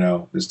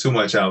 There's too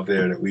much out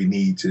there that we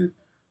need to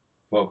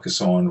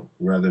focus on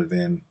rather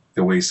than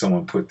the way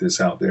someone put this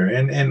out there.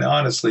 And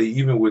honestly,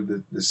 even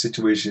with the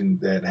situation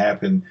that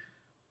happened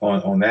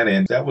on that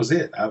end, that was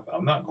it.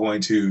 I'm not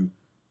going to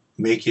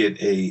make it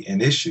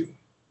an issue.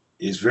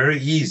 It's very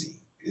easy.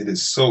 It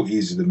is so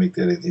easy to make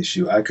that an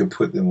issue. I could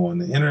put them on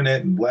the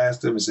internet and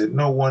blast them and say,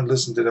 no one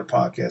listen to the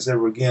podcast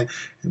ever again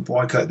and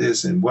boycott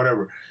this and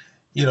whatever.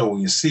 When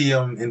you see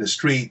them in the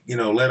street,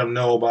 let them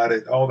know about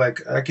it. All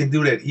that, I can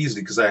do that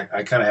easily because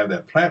I kind of have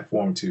that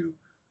platform too.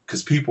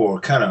 Because people are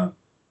kind of,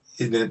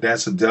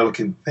 that's a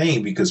delicate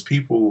thing because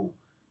people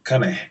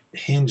kind of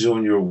hinge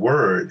on your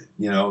word.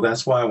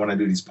 That's why when I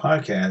do these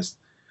podcasts,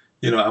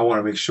 I want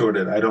to make sure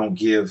that I don't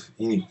give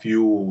any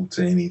fuel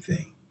to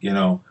anything.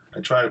 I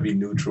try to be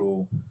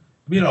neutral.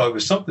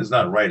 If something's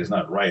not right, it's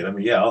not right.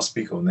 I'll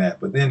speak on that.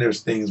 But then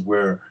there's things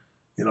where,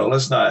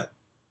 let's not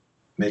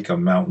make a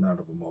mountain out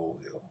of a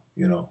molehill,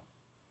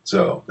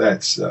 So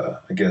that's, I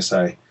guess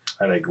I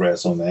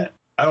digress on that.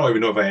 I don't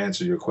even know if I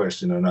answered your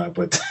question or not,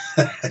 but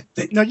I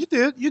think. No, you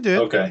did. You did.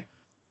 Okay.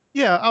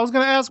 Yeah, I was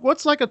going to ask,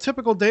 what's like a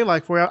typical day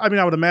like for you?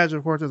 I would imagine,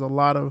 of course, there's a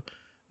lot of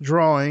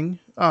drawing,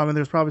 and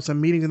there's probably some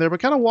meetings in there, but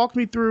kind of walk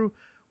me through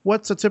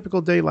what's a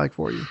typical day like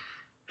for you.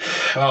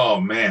 Oh,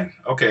 man.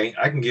 Okay,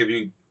 I can give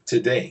you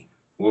today.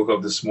 Woke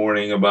up this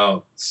morning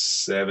about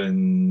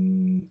 7-ish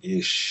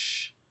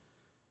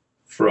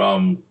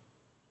from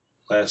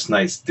last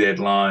night's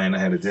deadline. I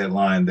had a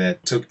deadline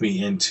that took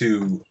me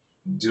into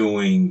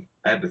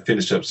I had to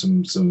finish up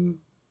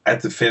I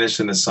had to finish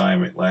an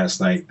assignment last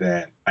night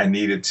that I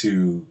needed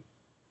to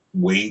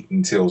wait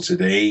until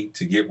today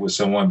to get with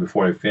someone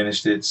before I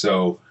finished it.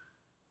 So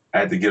I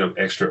had to get up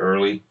extra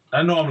early.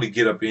 I normally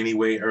get up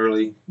anyway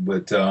early,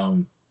 but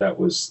that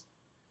was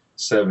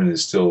 7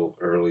 is still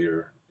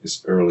earlier.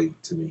 It's early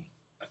to me.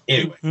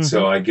 Anyway,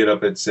 So I got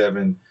up at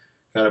 7.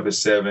 I'm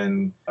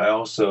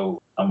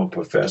a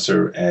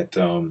professor at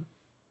a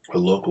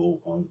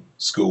local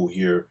school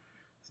here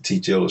to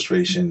teach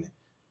illustration.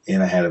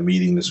 And I had a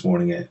meeting this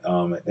morning at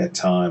that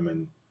time.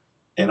 And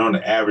on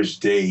the average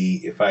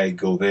day, if I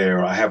go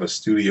there, I have a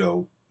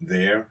studio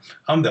there.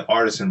 I'm the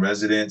artist in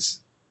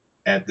residence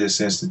at this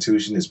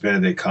institution. It's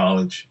Benedict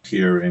College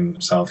here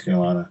in South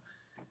Carolina.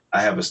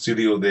 I have a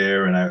studio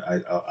there, and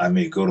I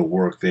may go to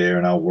work there,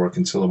 and I'll work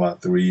until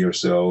about 3 or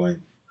so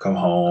and come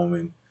home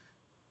and,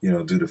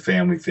 do the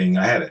family thing.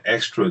 I had an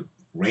extra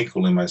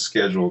wrinkle in my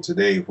schedule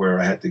today where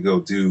I had to go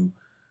do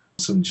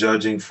some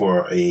judging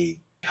for a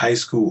high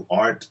school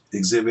art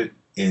exhibit,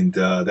 and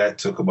that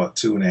took about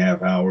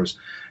 2.5 hours.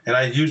 And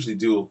I usually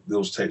do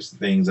those types of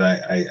things.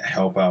 I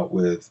help out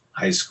with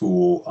high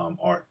school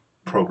art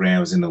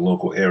programs in the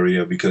local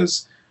area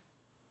because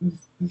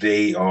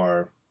they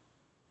are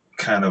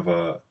kind of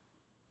a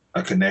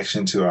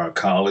connection to our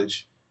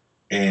college.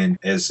 And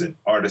as an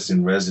artist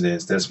in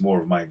residence, that's more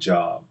of my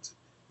job,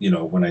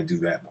 when I do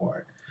that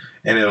part.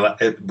 And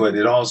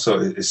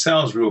it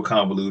sounds real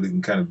convoluted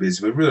and kind of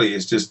busy, but really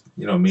it's just,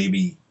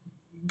 maybe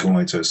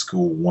going to a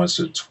school once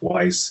or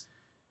twice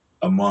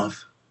a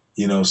month,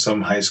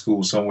 some high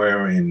school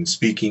somewhere and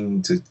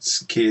speaking to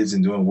kids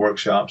and doing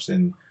workshops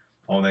and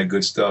all that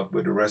good stuff.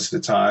 But the rest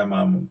of the time,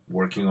 I'm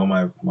working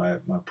on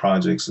my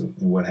projects and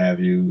what have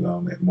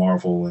you at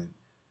Marvel and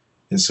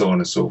so on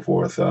and so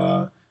forth.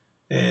 And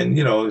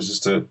it's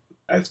just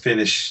I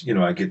finish.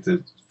 I get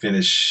to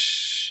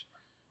finish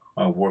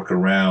my work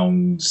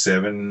around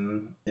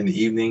 7 in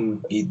the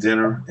evening, eat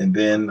dinner, and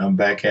then I'm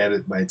back at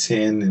it by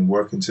 10 and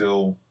work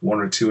until 1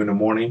 or 2 in the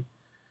morning.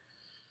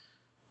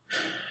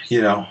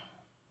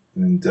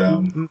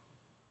 And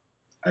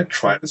I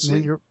try to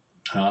sleep.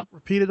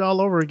 Repeat it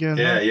all over again.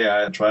 Yeah, huh?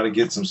 yeah. I try to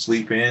get some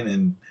sleep in,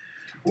 and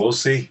we'll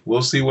see.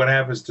 We'll see what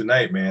happens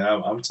tonight, man.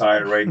 I'm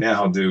tired right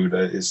now, dude.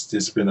 It's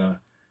just been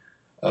a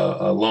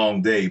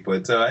long day,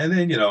 but and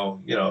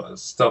then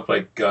stuff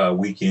like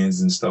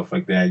weekends and stuff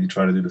like that. You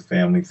try to do the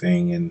family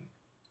thing and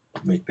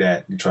make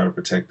that. You try to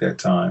protect that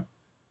time.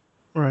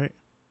 Right.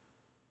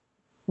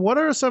 What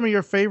are some of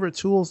your favorite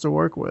tools to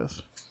work with?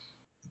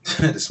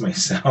 This may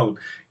sound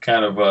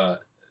kind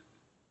of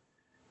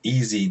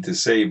easy to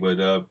say,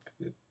 but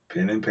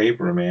pen and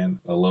paper, man.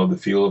 I love the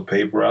feel of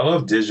paper. I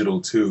love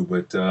digital too,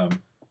 but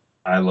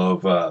I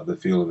love the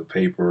feel of the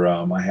paper.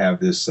 I have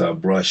this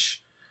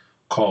brush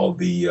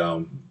called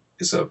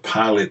it's a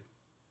Pilot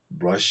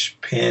brush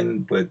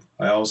pen, but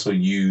I also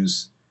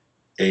use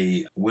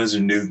a Winsor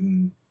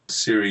Newton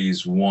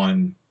Series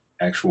 1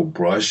 actual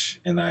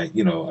brush, and I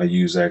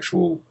use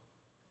actual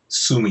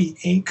Sumi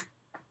ink,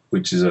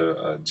 which is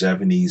a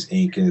Japanese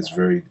ink, and it's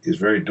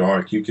very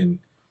dark. You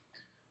can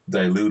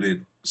dilute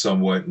it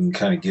somewhat and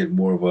kind of get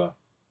more of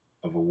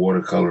a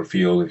watercolor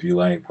feel if you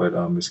like, but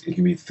it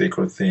can be thick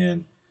or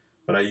thin.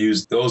 But I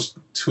use those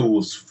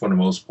tools for the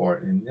most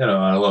part, and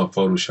I love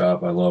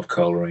Photoshop. I love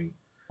coloring.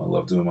 I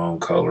love doing my own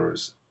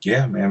colors.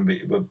 Yeah, man.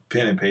 But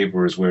pen and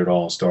paper is where it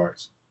all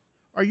starts.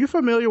 Are you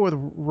familiar with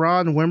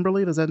Ron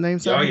Wimberly? Does that name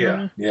sound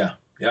familiar? Yeah,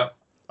 yep.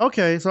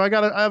 Okay, so I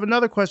have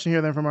another question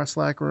here then from our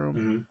Slack room.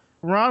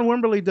 Mm-hmm. Ron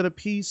Wimberly did a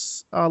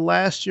piece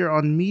last year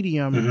on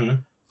Medium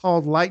Mm-hmm.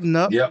 called Lighten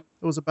Up. Yep.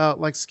 It was about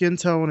like skin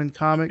tone and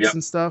comics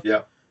and stuff.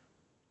 Yep.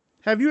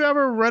 Have you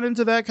ever run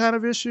into that kind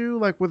of issue,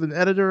 like with an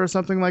editor or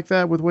something like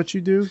that with what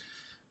you do?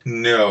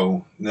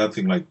 No,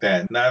 nothing like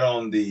that. Not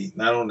on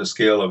the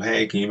scale of,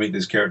 hey, can you make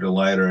this character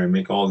lighter and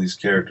make all these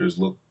characters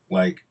look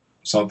like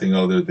something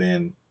other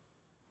than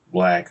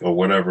black or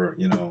whatever,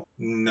 No.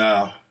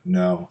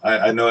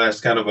 I know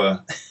that's kind of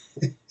a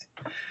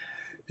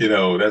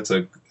that's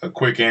a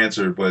quick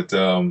answer, but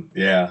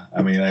yeah,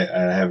 I mean, I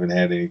haven't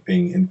had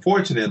anything.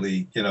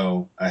 Unfortunately,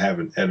 I have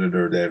an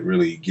editor that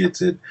really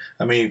gets it.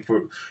 I mean,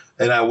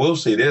 and I will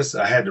say this,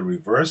 I had the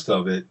reverse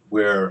of it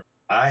where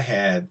I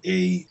had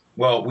we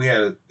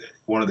had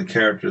one of the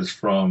characters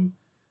from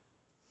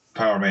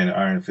Power Man and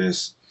Iron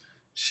Fist.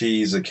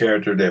 She's a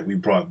character that we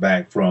brought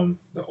back from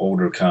the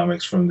older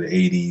comics from the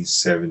 80s,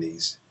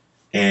 70s.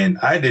 And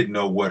I didn't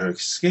know what her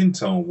skin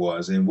tone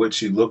was and what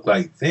she looked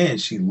like then.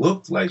 She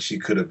looked like she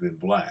could have been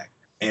black.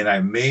 And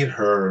I made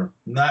her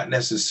not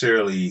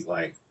necessarily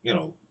like,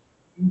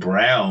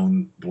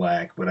 brown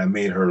black, but I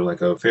made her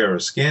like a fairer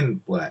skin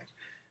black.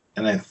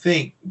 And I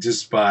think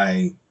just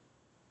by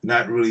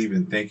not really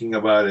even thinking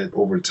about it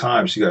over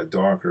time, she got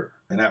darker.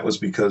 And that was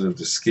because of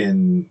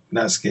the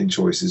not skin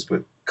choices,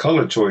 but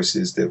color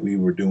choices that we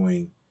were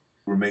doing.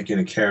 We were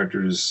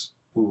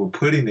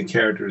putting the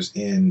characters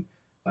in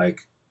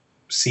like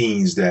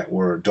scenes that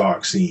were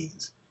dark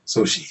scenes.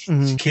 So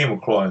she came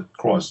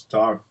across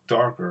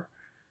darker,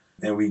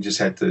 and we just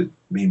had to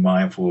be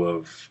mindful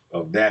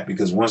of that,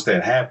 because once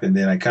that happened,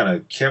 then I kind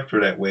of kept her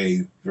that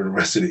way for the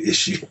rest of the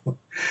issue.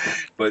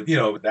 But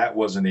that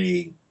wasn't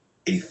a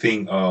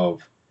thing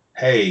of,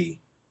 hey,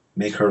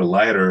 make her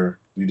lighter.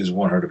 We just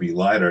want her to be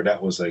lighter.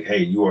 That was like,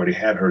 hey, you already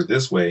had her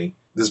this way.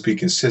 Let's be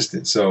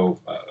consistent. So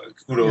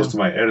kudos to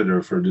my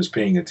editor for just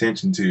paying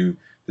attention to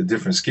the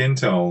different skin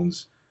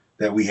tones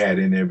that we had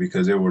in there,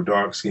 because there were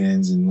dark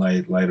skins and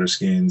lighter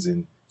skins,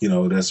 and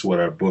that's what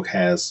our book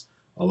has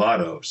a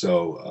lot of.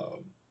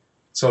 So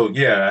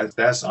yeah,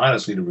 that's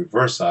honestly the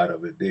reverse side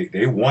of it.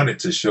 They wanted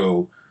to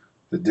show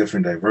the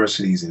different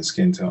diversities in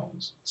skin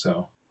tones.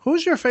 So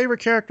who's your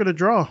favorite character to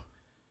draw?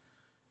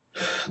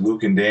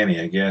 Luke and Danny,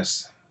 I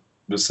guess,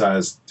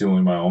 besides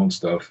doing my own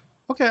stuff.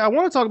 Okay, I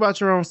want to talk about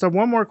your own stuff.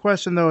 One more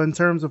question though, in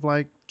terms of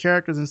like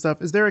characters and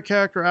stuff. Is there a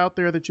character out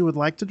there that you would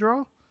like to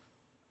draw?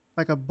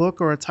 Like a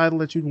book or a title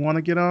that you'd want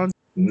to get on?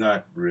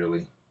 Not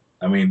really.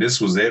 I mean, this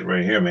was it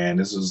right here, man.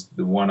 This was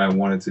the one I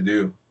wanted to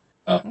do,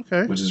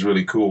 okay. Which is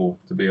really cool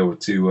to be able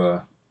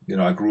to,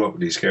 I grew up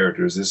with these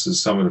characters. This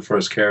is some of the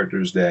first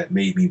characters that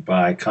made me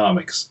buy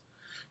comics.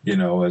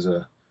 As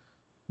a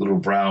little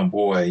brown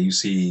boy, you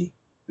see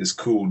this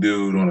cool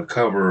dude on a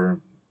cover,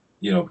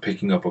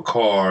 picking up a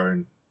car,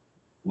 and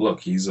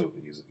look, he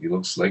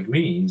looks like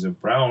me. He's a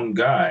brown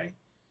guy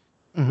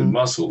with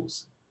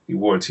muscles. He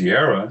wore a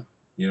tiara.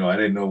 I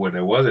didn't know what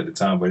that was at the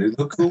time, but it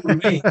looked cool to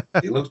me.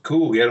 It looked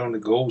cool. He had on the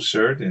gold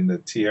shirt and the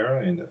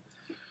tiara,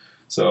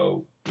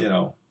 so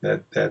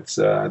that's.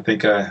 I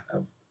think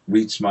I've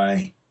reached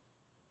my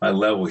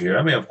level here.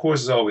 I mean, of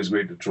course, it's always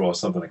great to draw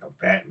something like a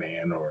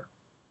Batman or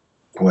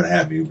what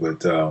have you.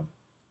 But,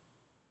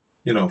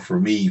 for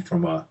me,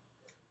 from a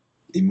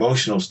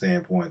emotional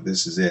standpoint,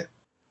 this is it.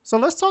 So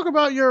let's talk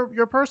about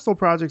your personal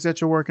projects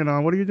that you're working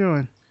on. What are you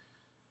doing?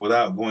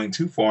 Without going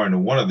too far into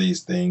one of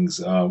these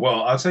things,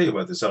 I'll tell you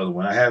about this other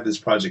one. I have this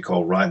project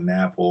called Rotten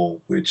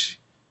Apple, which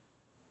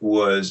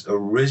was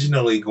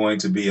originally going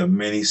to be a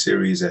mini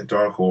series at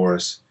Dark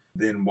Horse.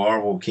 Then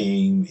Marvel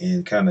came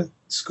and kind of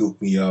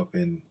scooped me up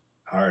and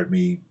hired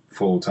me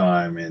full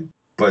time.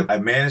 But I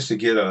managed to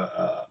get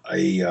a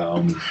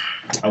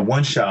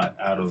one shot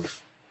out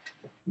of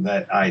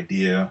that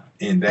idea,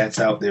 and that's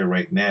out there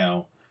right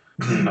now.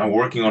 I'm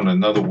working on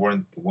another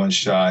one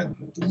shot,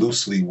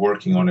 loosely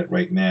working on it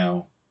right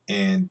now,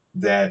 and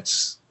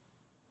that's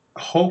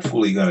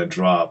hopefully going to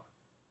drop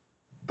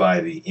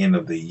by the end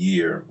of the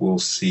year. We'll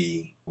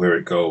see where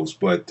it goes.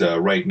 But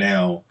right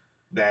now,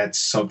 that's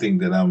something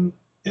that I'm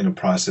in the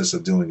process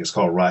of doing. It's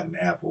called Rotten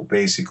Apple.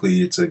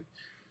 Basically, it's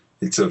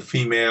a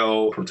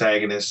female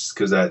protagonist,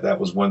 because that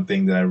was one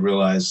thing that I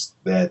realized,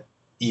 that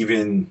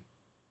even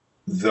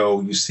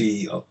though you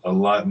see a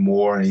lot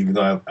more, and even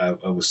though I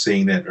was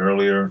saying that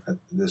earlier,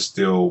 there's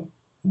still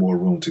more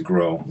room to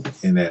grow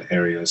in that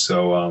area.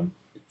 So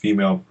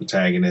female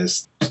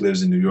protagonist,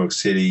 lives in New York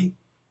City.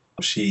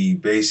 She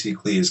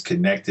basically is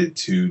connected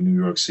to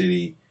New York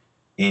City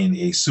in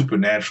a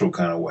supernatural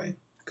kind of way,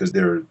 because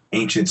there are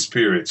ancient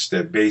spirits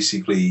that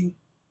basically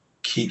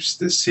keeps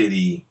the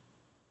city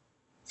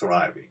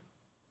thriving.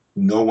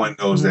 No one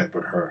knows that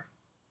but her.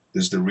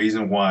 There's the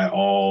reason why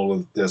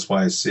that's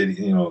why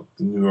city,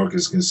 New York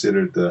is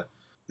considered the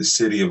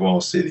city of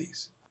all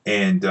cities.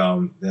 And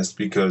that's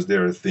because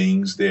there are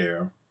things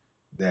there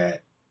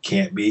that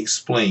can't be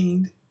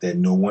explained, that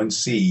no one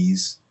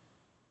sees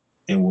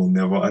and will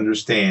never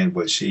understand,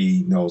 but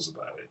she knows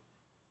about it.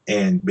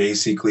 And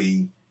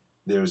basically,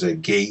 there's a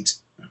gate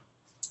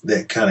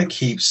that kind of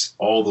keeps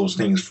all those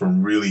things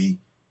from really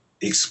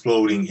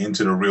exploding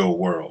into the real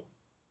world.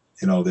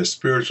 They're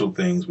spiritual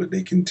things, but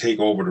they can take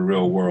over the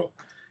real world.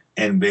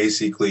 And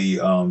basically,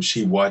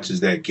 she watches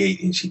that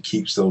gate and she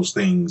keeps those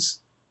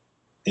things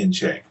in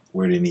check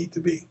where they need to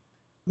be.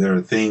 There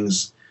are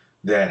things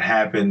that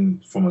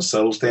happen from a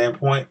subtle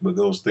standpoint, but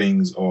those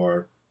things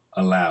are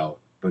allowed.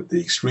 But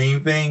the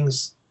extreme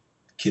things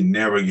can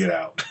never get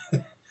out,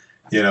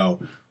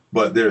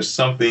 But there's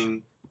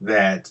something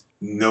that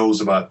knows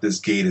about this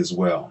gate as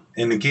well.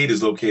 And the gate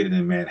is located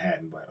in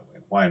Manhattan, by the way.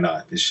 Why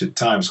not? It should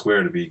Times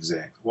Square, to be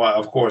exact. Well,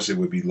 of course it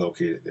would be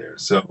located there.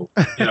 So,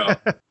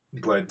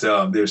 but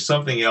there's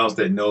something else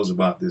that knows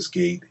about this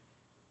gate,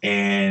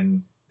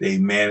 and they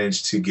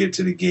managed to get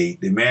to the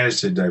gate. They managed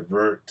to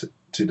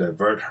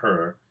divert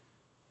her,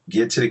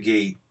 get to the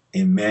gate,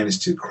 and manage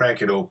to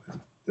crack it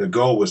open. The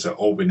goal was to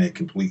open it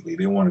completely.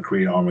 They want to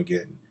create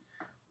Armageddon.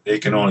 They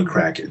can only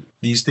crack it.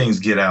 These things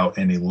get out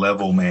and they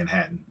level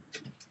Manhattan,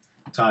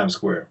 Times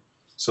Square.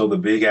 So the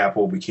Big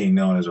Apple became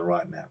known as a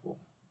rotten apple.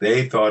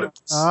 They thought it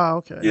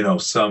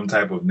was, some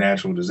type of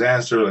natural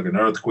disaster, like an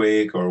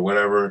earthquake or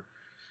whatever.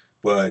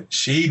 But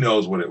she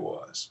knows what it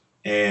was.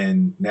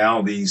 And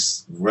now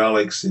these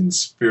relics and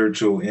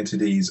spiritual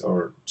entities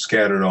are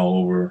scattered all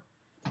over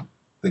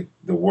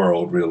the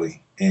world,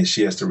 really. And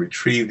she has to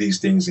retrieve these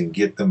things and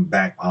get them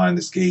back behind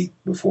this gate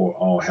before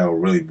all hell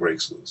really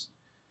breaks loose.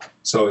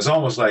 So it's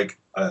almost like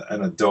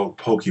an adult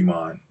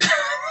Pokemon.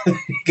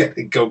 You got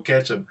to go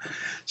catch them.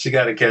 She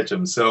got to catch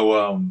them.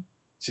 So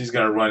she's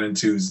going to run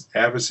into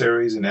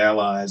adversaries and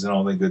allies and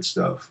all that good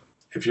stuff.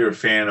 If you're a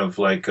fan of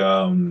like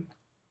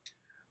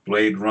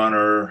Blade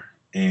Runner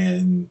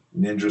and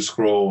Ninja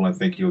Scroll, I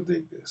think you'll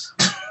dig this.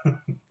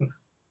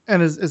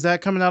 And is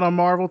that coming out on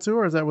Marvel too,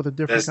 or is that with a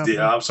different company?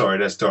 I'm sorry,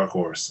 that's Dark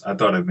Horse. I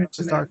thought I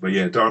mentioned that. But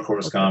yeah, Dark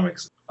Horse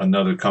Comics,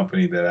 another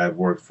company that I've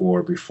worked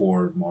for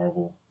before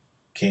Marvel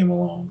came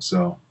along.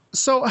 So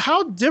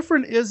how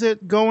different is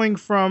it going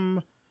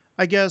from,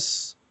 I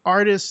guess,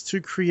 artist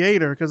to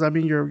creator? Because I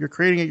mean, you're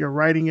creating it, you're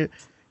writing it,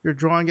 you're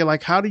drawing it.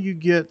 Like, how do you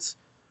get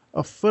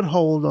a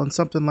foothold on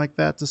something like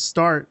that to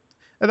start?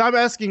 And I'm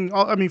asking,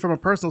 I mean, from a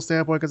personal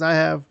standpoint, because I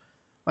have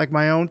like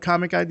my own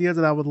comic ideas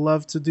that I would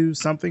love to do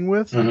something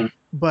with. Mm-hmm.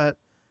 But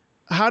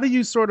how do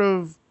you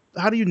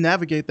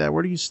navigate that?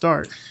 Where do you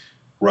start?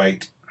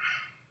 Right.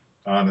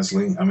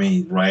 Honestly, I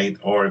mean, right.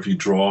 Or if you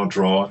draw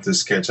to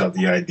sketch out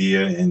the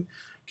idea and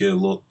get a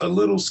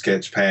little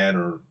sketch pad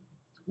or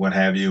what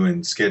have you,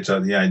 and sketch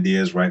out the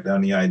ideas, write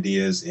down the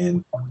ideas,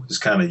 and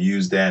just kind of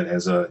use that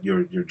as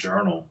your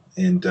journal,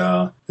 and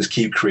just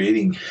keep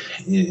creating.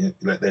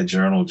 Let that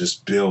journal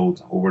just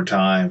build over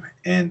time,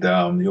 and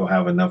you'll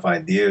have enough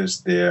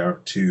ideas there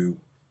to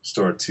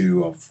start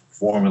to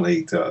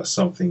formulate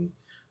something,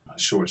 a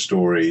short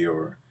story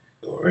or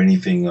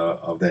anything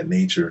of that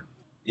nature.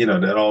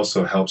 That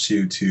also helps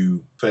you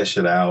to flesh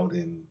it out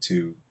and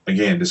to,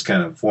 again, just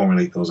kind of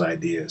formulate those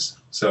ideas.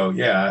 So,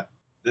 yeah,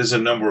 there's a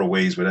number of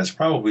ways, but that's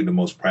probably the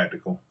most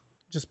practical.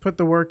 Just put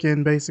the work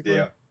in, basically.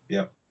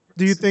 Yeah.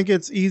 Do you think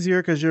it's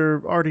easier because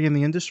you're already in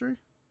the industry?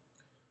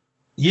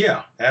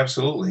 Yeah,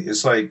 absolutely.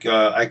 It's like,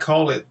 I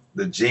call it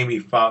the Jamie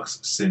Foxx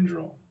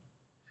syndrome.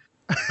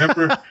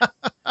 Remember?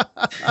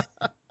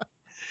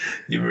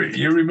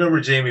 You remember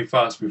Jamie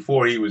Foxx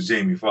before he was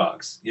Jamie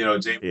Foxx. You know,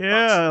 Jamie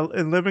Foxx.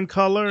 In Living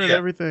Color and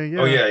everything.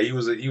 Yeah. Oh yeah, he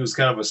was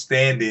kind of a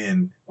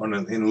stand-in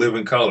in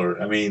Living Color.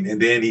 I mean,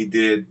 and then he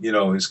did,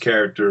 his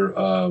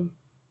character.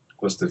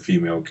 What's the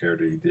female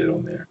character he did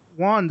on there?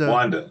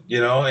 Wanda.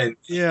 And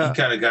he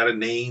kind of got a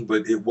name,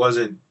 but it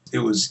wasn't. It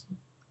was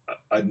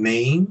a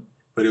name,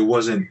 but it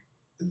wasn't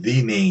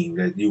the name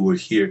that you would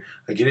hear.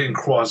 Like it didn't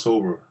cross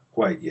over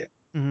quite yet.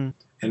 Mm-hmm.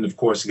 And of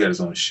course, he got his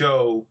own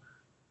show,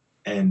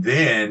 and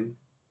then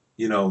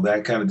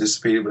that kind of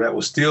dissipated, but that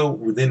was still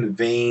within the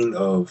vein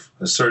of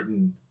a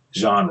certain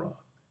genre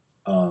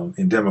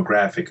and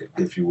demographic,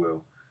 if you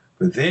will.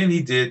 But then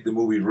he did the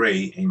movie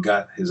Ray and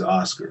got his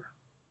Oscar.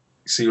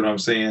 See what I'm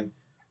saying?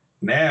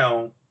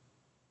 Now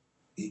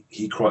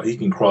he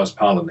can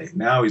cross-pollinate.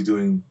 Now he's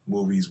doing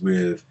movies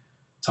with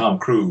Tom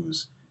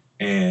Cruise,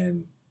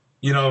 and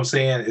you know what I'm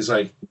saying? It's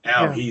like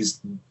now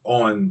he's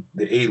on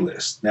the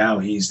A-list. Now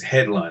he's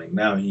headlining.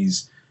 Now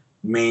he's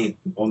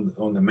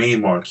on the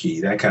main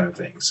marquee, that kind of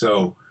thing.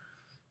 So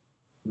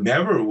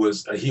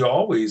he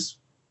always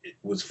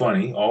was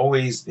funny,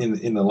 always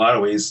in a lot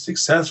of ways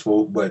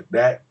successful, but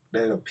that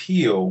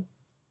appeal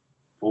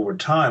over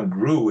time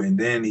grew, and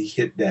then he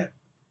hit that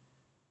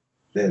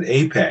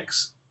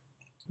apex.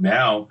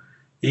 Now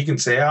he can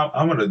say,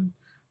 I'm going to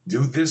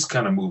do this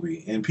kind of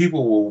movie, and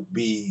people will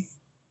be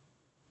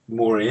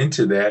more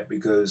into that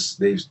because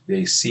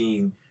they've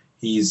seen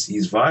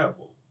he's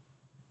viable.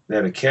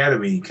 That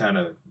Academy kind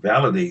of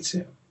validates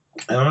him.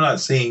 And I'm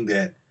not saying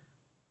that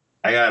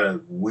I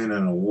gotta win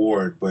an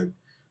award, but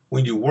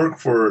when you work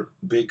for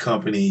big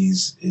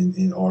companies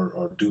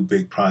or do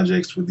big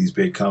projects with these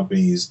big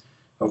companies,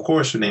 of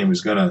course your name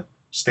is gonna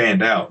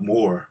stand out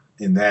more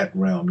in that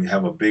realm. You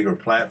have a bigger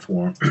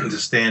platform to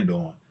stand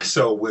on.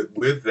 So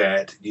with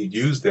that, you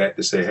use that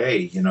to say,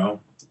 hey, the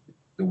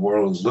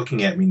world is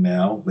looking at me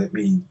now. Let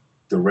me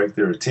direct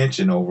their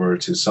attention over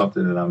to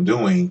something that I'm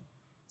doing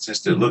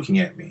since they're looking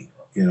at me.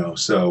 And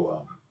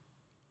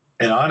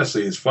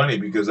honestly, it's funny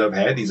because I've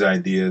had these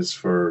ideas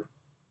for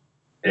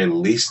at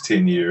least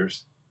 10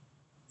 years,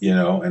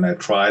 and I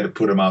tried to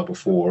put them out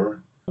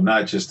before,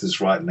 not just this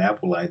rotten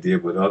apple idea,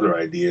 but other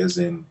ideas.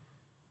 And,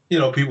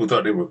 people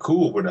thought they were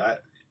cool,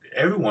 but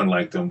everyone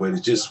liked them, but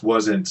it just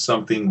wasn't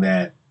something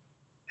that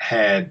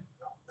had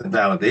the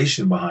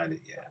validation behind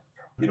it yet.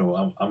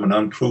 I'm an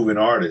unproven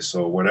artist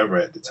or whatever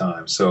at the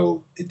time.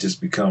 So it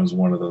just becomes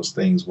one of those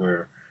things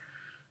where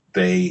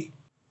they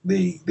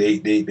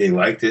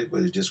liked it,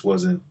 but it just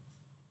wasn't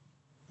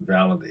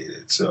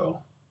validated.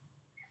 So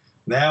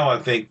now I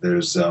think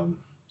there's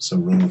some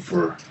room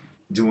for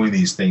doing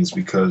these things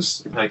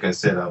because, like I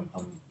said,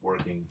 I'm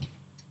working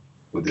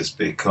with this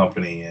big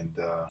company, and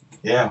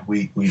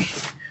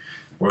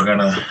we're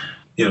gonna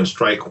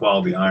strike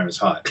while the iron's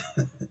hot,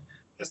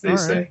 as they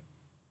say.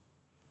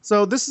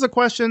 So this is a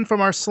question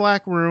from our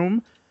Slack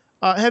room.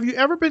 Have you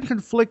ever been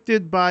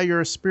conflicted by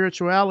your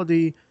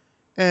spirituality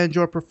and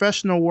your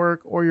professional work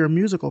or your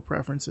musical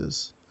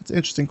preferences? That's an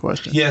interesting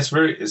question. Yeah,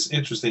 it's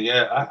interesting.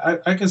 Yeah,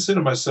 I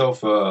consider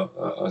myself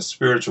a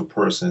spiritual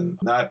person.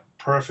 Not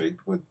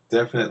perfect, but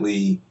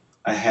definitely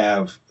I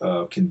have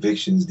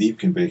deep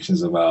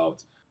convictions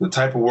about the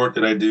type of work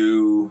that I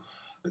do,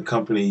 the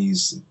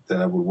companies that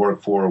I would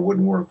work for or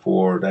wouldn't work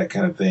for, that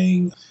kind of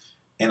thing.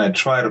 And I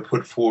try to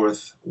put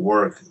forth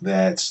work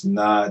that's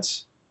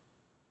not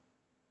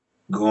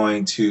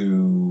going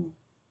to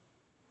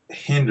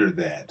hinder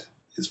that.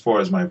 As far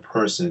as my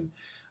person,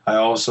 I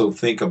also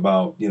think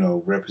about,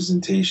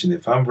 representation.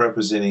 If I'm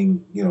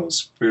representing,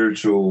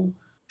 spiritual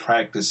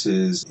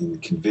practices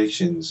and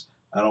convictions,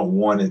 I don't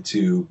want it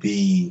to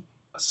be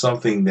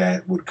something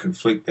that would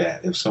conflict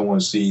that. If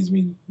someone sees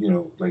me,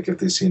 like if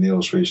they see an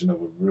illustration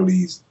of a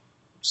really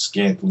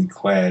scantily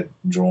clad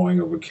drawing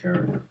of a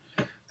character,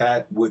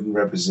 that wouldn't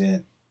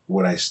represent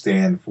what I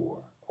stand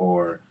for.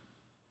 Or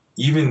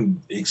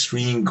even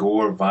extreme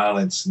gore,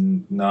 violence,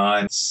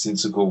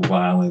 nonsensical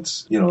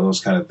violence,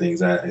 those kind of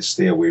things. I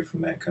stay away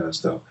from that kind of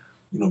stuff.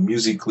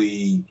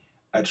 Musically,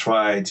 I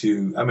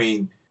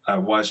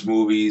watch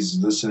movies,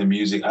 listen to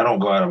music. I don't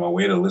go out of my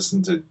way to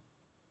listen to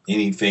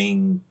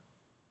anything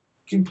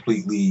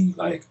completely,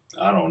 like,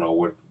 I don't know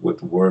what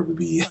the word would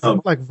be.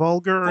 Like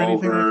vulgar or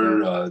anything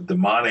like that?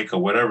 Demonic or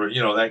whatever,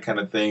 that kind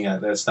of thing.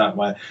 That's not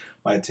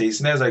my taste.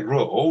 And as I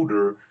grow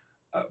older,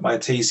 my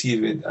taste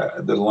even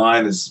the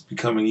line is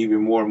becoming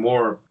even more and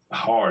more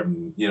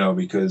hard,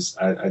 because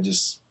I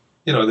just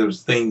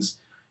there's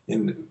things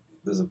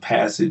there's a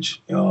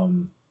passage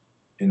in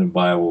the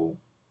Bible.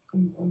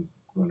 I'm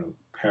going to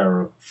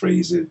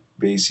paraphrase it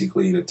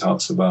basically, that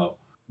talks about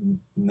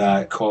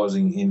not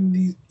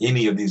causing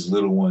any of these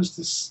little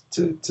ones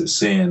to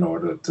sin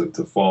or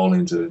to fall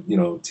into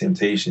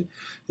temptation.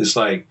 It's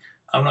like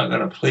I'm not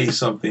going to play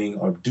something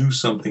or do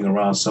something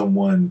around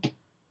someone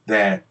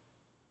that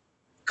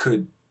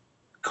could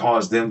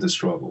cause them to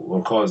struggle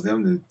or cause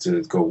them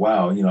to go,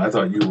 wow, I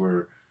thought you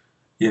were,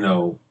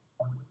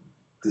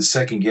 to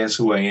second guess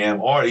who I am,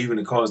 or even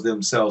to cause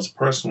themselves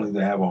personally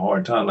to have a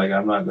hard time. Like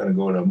I'm not going to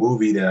go to a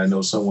movie that I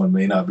know someone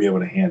may not be able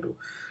to handle,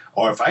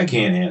 or if I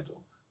can't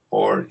handle,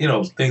 or,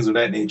 things of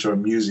that nature, or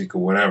music or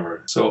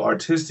whatever. So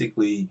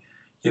artistically,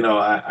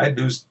 I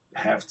do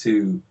have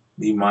to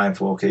be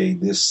mindful, okay,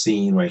 this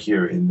scene right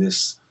here in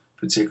this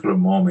particular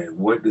moment,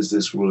 what does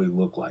this really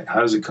look like?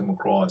 How does it come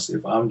across?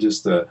 If I'm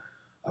just a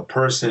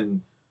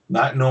person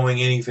not knowing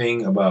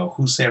anything about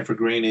who Sanford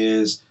Greene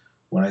is,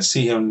 when I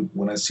see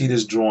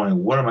this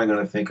drawing, what am I going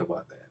to think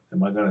about that?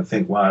 Am I going to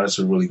think, wow, that's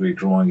a really great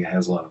drawing, it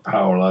has a lot of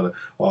power,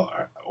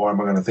 or am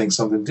I going to think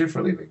something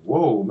differently? Like,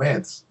 whoa,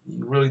 man,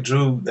 you really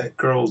drew that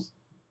girl's,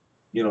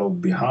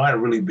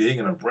 behind really big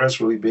and her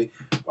breast really big.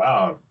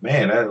 Wow,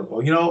 man,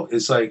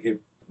 it's like,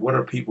 what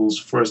are people's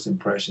first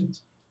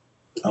impressions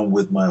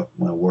with my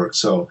work?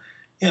 So,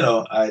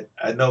 I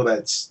know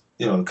that's,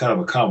 kind of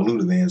a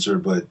convoluted answer,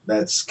 but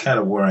that's kind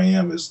of where I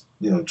am, is,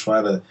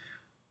 try to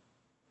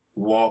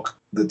walk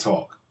the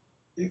talk,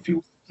 if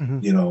you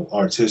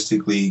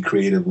artistically,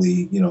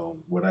 creatively,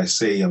 what I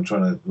say, I'm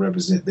trying to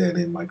represent that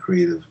in my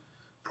creative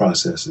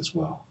process as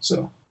well.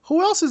 So,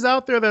 who else is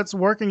out there that's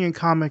working in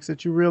comics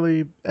that you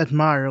really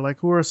admire? Like,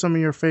 who are some of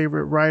your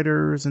favorite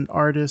writers and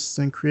artists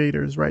and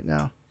creators right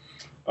now?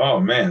 Oh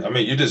man, I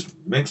mean, you just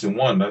mentioned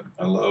one.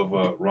 I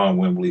love Ron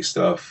Wembley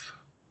stuff.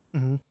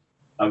 Mm-hmm.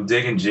 I'm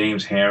digging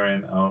James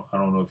Herron. I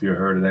don't know if you've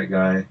heard of that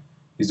guy.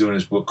 He's doing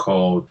this book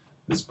called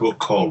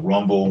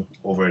Rumble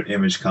over at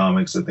Image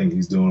Comics. I think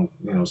he's doing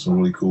some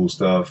really cool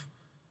stuff.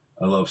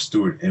 I love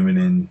Stuart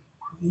Eminem.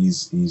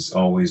 He's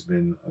always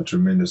been a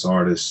tremendous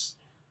artist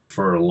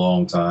for a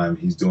long time.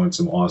 He's doing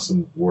some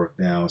awesome work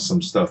now.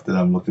 Some stuff that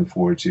I'm looking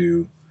forward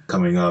to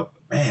coming up.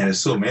 Man, there's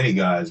so many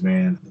guys,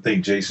 man. I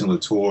think Jason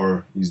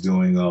Latour, he's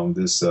doing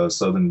this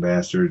Southern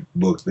Bastard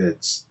book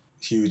that's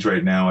huge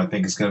right now. I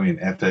think it's going to be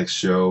an FX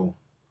show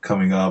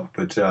coming up,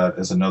 but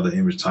it's another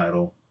Image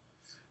title.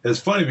 It's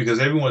funny because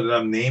everyone that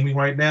I'm naming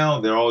right now,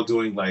 they're all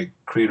doing like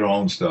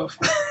creator-owned stuff.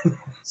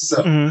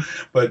 So,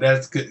 but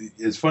that's good.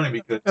 It's funny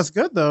because that's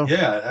good though.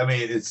 Yeah, I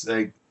mean, it's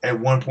like at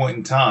one point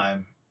in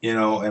time,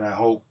 and I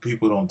hope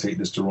people don't take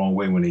this the wrong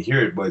way when they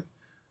hear it, but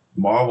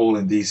Marvel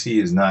and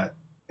DC is not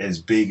as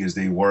big as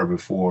they were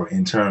before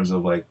in terms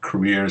of like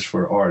careers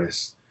for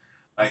artists.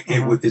 Like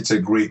it's a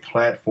great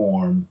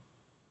platform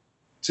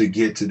to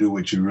get to do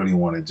what you really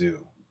want to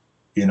do,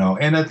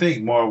 And I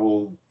think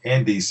Marvel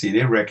and DC,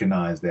 they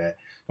recognize that.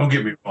 Don't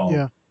get me wrong.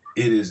 Yeah.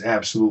 It is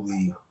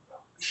absolutely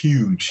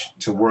huge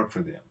to work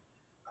for them.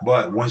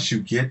 But once you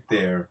get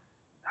there,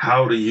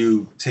 how do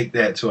you take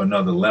that to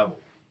another level?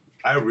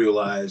 I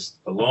realized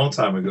a long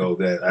time ago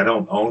that I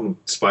don't own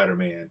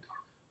Spider-Man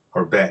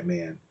or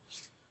Batman,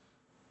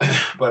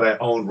 but I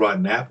own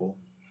Rotten Apple.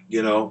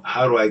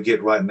 How do I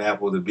get Rotten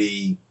Apple to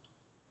be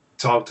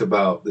talked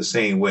about the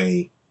same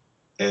way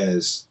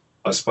as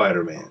a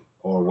Spider-Man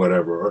or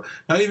whatever? Or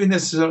not even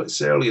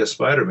necessarily a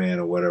Spider-Man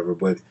or whatever,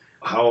 but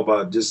how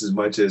about just as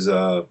much as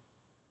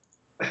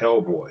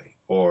Hellboy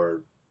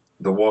or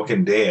The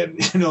Walking Dead?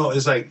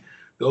 It's like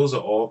those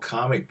are all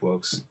comic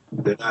books.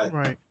 They're not,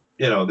 right.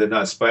 They're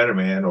not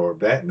Spider-Man or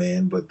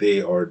Batman, but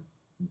they are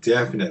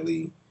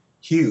definitely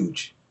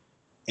huge.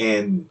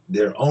 And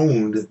they're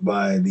owned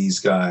by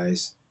these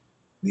guys,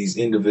 these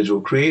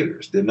individual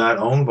creators. They're not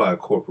owned by a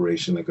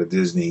corporation like a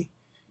Disney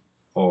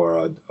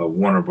or a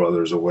Warner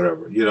Brothers or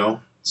whatever,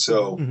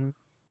 So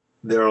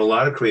there are a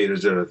lot of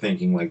creators that are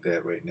thinking like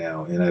that right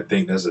now. And I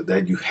think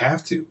that you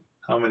have to.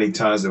 How many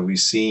times have we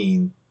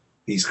seen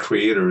these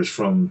creators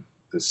from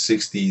the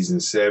 60s and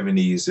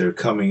 70s? They're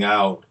coming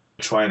out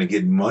trying to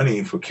get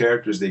money for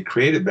characters they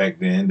created back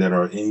then that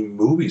are in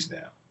movies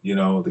now.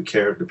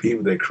 The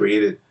people that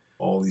created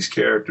all these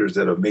characters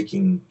that are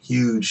making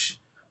huge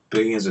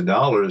billions of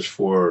dollars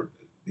for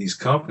these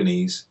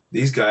companies.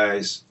 These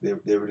guys, they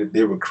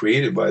were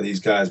created by these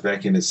guys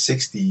back in the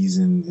 60s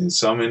and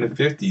some in the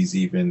 50s,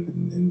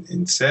 even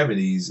in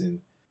 70s.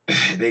 And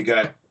they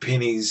got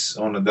pennies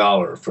on the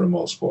dollar for the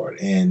most part.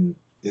 And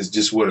it's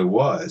just what it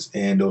was.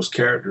 And those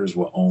characters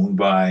were owned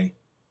by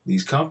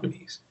these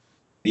companies.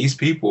 These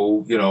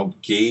people,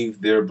 gave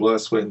their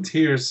blood, sweat, and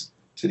tears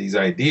to these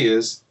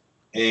ideas,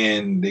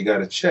 and they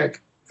got a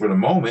check for the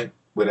moment.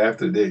 But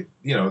after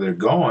they're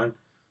gone,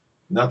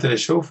 nothing to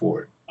show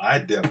for it. I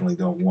definitely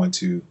don't want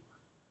to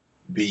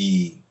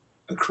be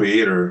a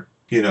creator,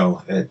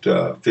 at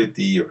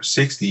 50 or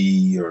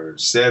 60 or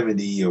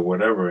 70 or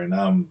whatever, and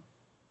I'm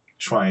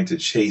trying to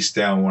chase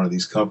down one of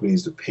these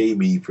companies to pay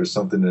me for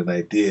something that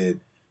I did,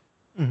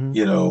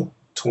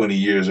 20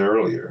 years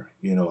earlier,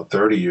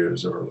 30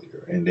 years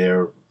earlier. And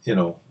they're,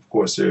 of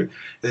course,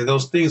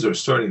 those things are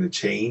starting to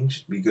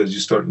change because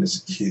you're starting to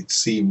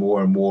see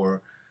more and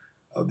more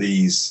of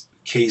these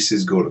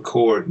cases go to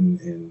court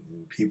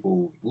and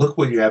people look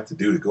what you have to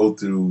do to go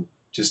through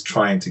just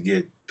trying to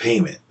get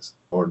payments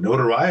or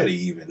notoriety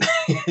even.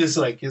 It's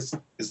like, it's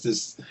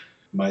this,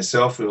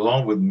 myself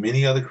along with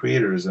many other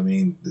creators. I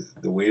mean,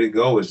 the way to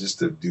go is just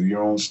to do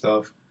your own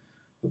stuff.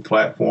 The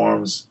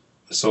platforms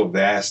are so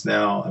vast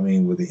now. I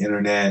mean, with the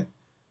internet,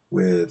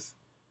 with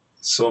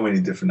so many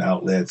different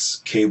outlets,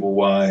 cable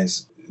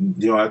wise,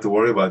 you don't have to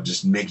worry about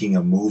just making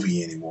a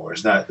movie anymore.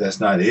 That's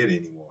not it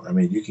anymore. I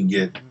mean, you can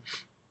get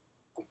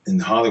in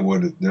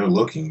Hollywood, they're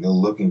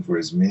looking for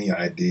as many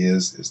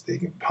ideas as they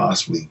can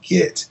possibly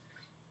get.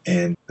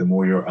 And the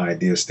more your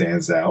idea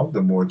stands out,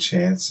 the more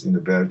chance and the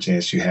better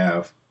chance you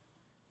have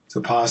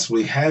to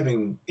possibly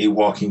having a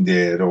Walking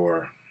Dead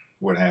or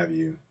what have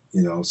you,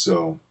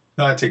 So,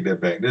 no, I take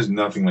that back. There's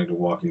nothing like The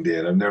Walking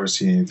Dead. I've never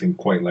seen anything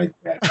quite like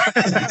that.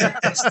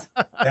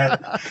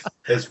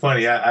 That's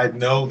funny. I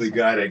know the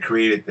guy that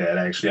created that,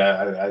 actually.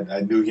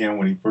 I knew him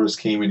when he first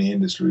came in the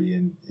industry,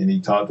 and he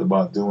talked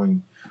about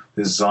doing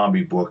this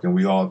zombie book, and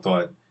we all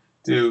thought,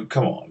 dude,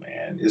 come on,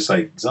 man. It's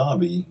like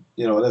zombie,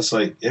 that's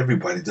like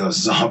everybody does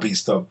zombie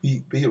stuff.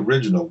 Be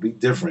original, be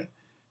different.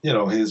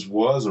 His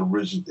was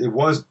original. It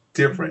was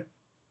different.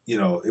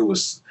 It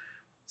was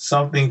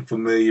something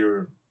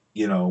familiar,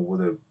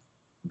 with a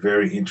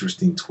very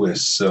interesting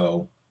twist.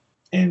 So,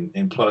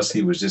 and plus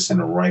he was just in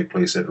the right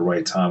place at the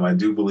right time. I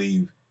do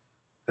believe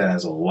that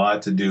has a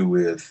lot to do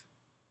with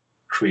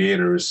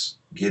creators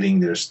getting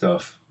their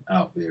stuff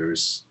out there.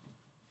 It's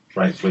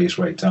right place,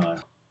 right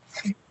time.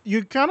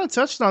 You kind of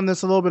touched on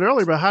this a little bit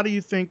earlier, but how do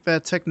you think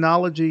that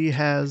technology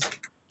has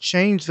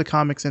changed the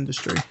comics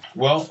industry?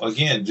 Well,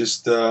 again,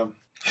 just the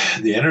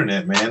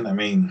internet, man. I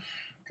mean,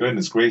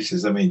 goodness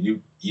gracious. I mean,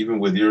 you even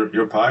with your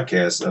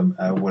podcast,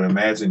 I would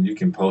imagine you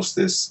can post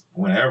this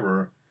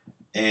whenever,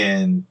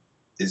 and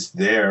it's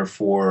there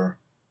for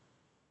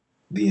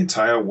the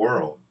entire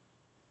world.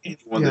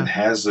 Anyone that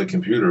has a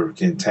computer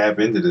can tap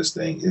into this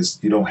thing.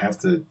 You don't have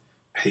to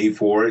pay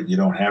for it. You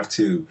don't have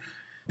to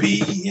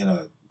be in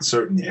a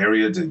certain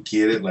area to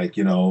get it, like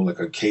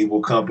a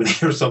cable company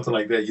or something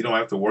like that. You don't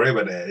have to worry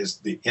about that. It's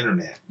the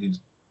internet. If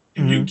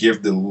you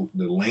give the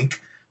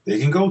link, they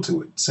can go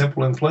to it.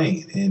 Simple and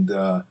plain.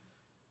 And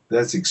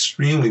that's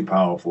extremely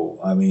powerful.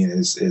 I mean,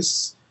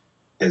 as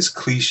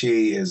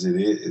cliche as it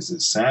is, as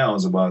it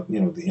sounds about,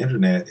 the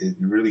internet, it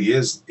really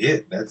is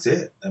it. That's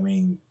it. I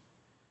mean,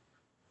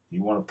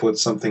 you want to put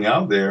something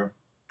out there,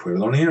 put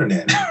it on the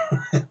internet.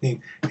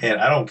 And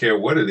I don't care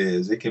what it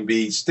is. It can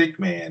be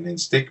Stickman. And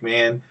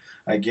Stickman,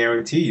 I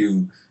guarantee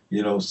you,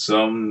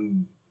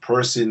 some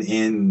person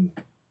in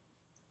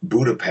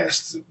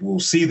Budapest will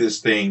see this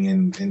thing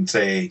and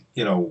say,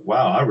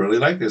 wow, I really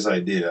like this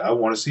idea. I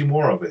want to see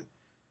more of it.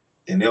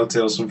 And they'll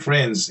tell some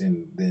friends,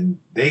 and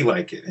then they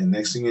like it. And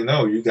next thing you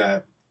know, you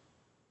got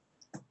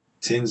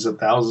tens of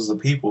thousands of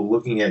people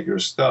looking at your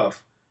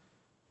stuff.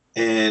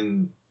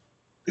 And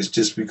it's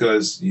just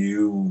because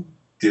you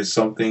did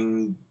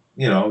something,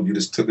 you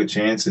just took a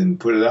chance and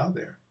put it out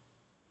there.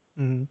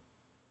 Mm-hmm.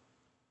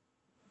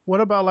 What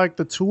about like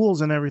the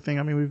tools and everything?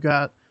 I mean, we've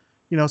got,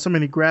 so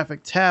many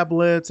graphic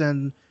tablets,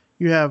 and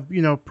you have,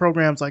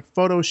 programs like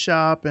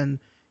Photoshop and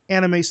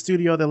Anime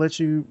Studio that let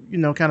you,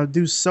 kind of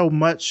do so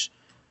much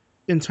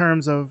in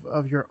terms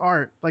of your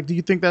art. Like, do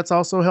you think that's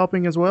also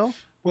helping as well?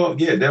 Well,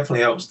 yeah, it definitely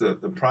helps the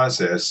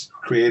process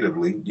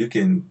creatively. You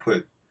can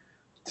put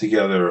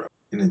together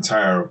an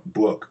entire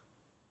book,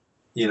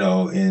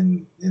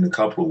 in a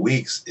couple of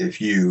weeks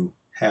if you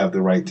have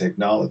the right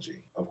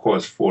technology. Of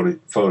course, for the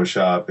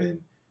Photoshop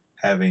and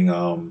having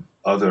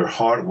other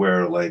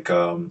hardware, like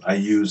I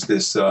use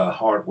this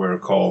hardware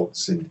called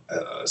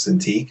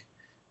Cintiq.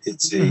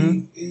 It's a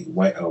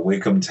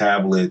Wacom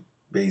tablet,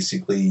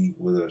 basically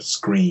with a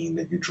screen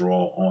that you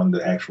draw on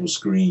the actual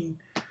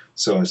screen.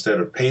 So instead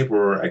of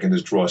paper, I can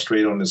just draw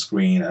straight on the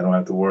screen. I don't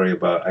have to worry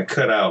about, I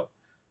cut out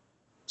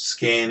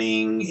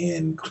scanning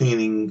and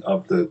cleaning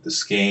up the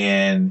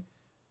scan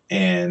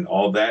and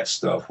all that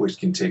stuff, which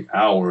can take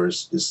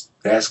hours.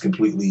 That's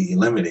completely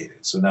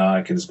eliminated. So now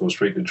I can just go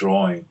straight to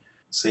drawing,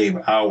 save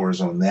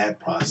hours on that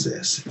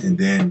process. And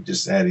then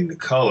just adding the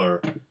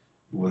color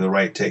with the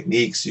right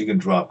techniques, you can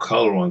drop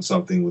color on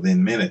something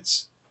within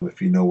minutes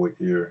if you know what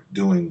you're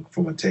doing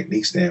from a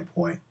technique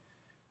standpoint.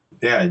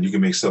 Yeah, and you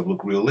can make stuff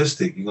look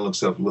realistic. You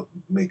can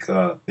make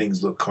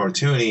things look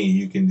cartoony.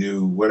 You can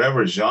do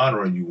whatever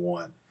genre you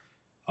want,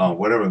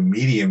 whatever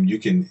medium you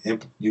can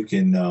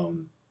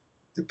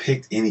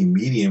depict any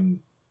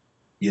medium,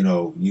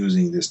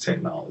 using this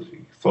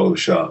technology.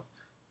 Photoshop,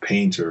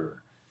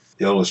 Painter,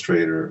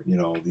 Illustrator,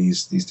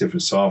 these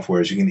different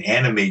softwares. You can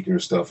animate your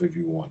stuff if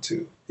you want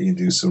to. You can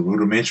do some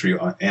rudimentary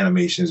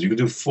animations. You can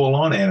do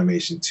full-on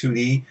animation,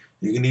 2D.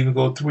 You can even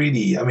go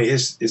 3D. I mean,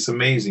 it's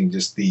amazing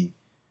just the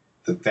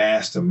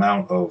vast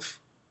amount of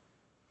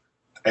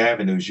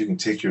avenues you can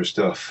take your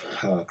stuff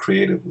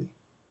creatively.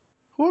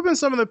 Who have been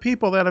some of the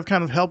people that have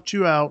kind of helped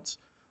you out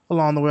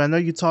along the way? I know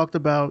you talked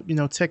about,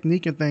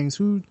 technique and things.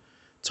 Who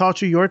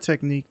taught you your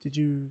technique? Did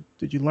you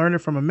learn it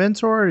from a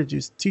mentor? Did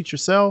you teach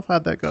yourself?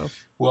 How'd that go?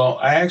 Well,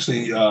 I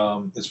actually,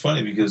 it's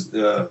funny because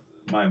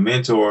my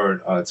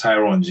mentor,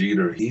 Tyrone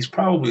Jeter, he's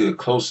probably the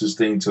closest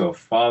thing to a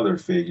father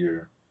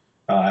figure.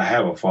 I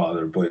have a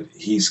father, but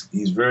he's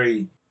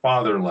very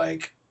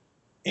father-like,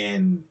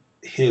 and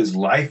his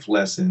life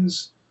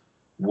lessons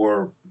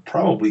were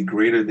probably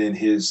greater than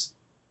his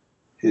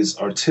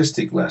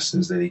artistic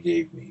lessons that he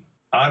gave me.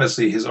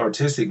 Honestly, his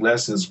artistic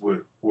lessons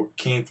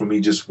came from me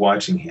just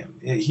watching him.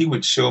 He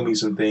would show me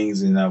some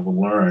things and I would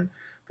learn,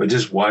 but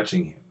just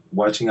watching him,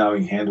 watching how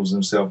he handles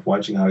himself,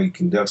 watching how he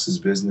conducts his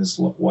business,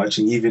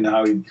 watching even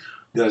how he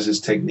does his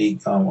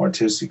technique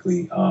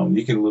artistically.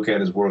 You can look at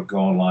his work, go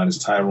online. It's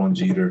Tyrone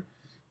Jeter,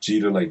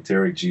 Jeter like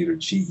Derek Jeter,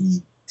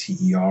 Geter,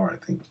 I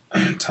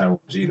think, Tyrone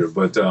Jeter.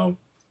 But the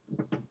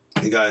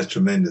guy is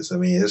tremendous. I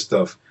mean, his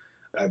stuff.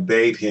 I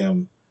begged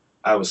him.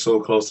 I was so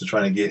close to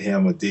trying to get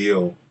him a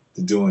deal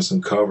to doing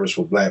some covers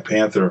for Black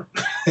Panther.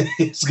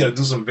 He's gonna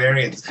do some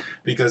variants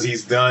because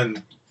he's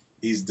done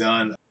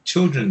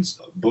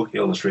children's book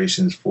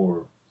illustrations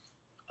for,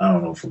 I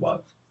don't know, for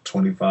about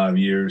 25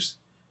 years.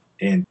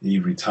 And he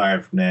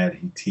retired from that.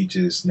 He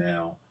teaches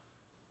now.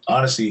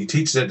 Honestly, he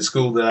teaches at the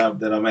school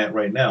that I'm at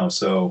right now.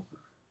 So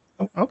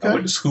Okay. I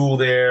went to school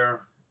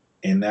there,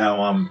 and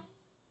now I'm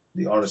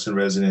the artist in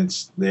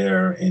residence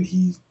there, and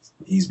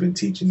he's been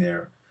teaching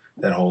there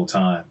that whole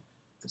time.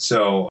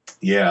 So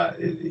yeah,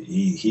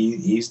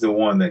 he's the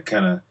one that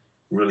kind of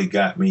really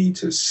got me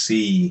to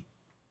see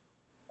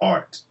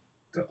art,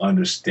 to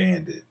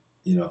understand it,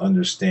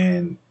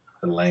 understand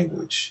the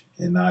language,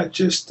 and not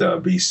just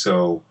be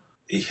so.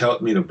 It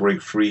helped me to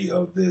break free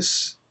of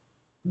this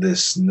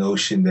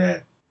notion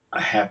that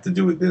I have to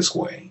do it this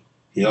way.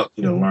 He helped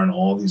me to learn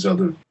all these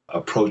other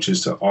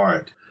approaches to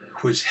art,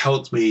 which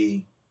helped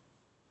me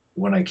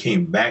when I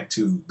came back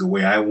to the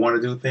way I want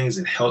to do things.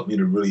 It helped me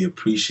to really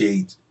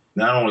appreciate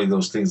not only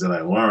those things that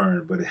I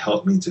learned, but it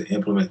helped me to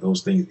implement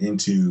those things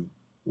into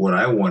what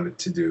I wanted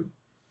to do.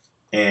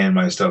 And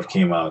my stuff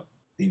came out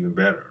even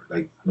better,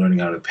 like learning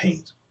how to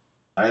paint.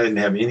 I didn't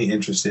have any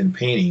interest in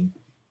painting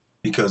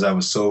because I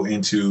was so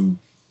into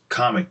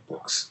comic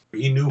books.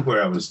 He knew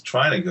where I was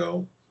trying to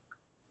go,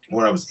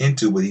 what I was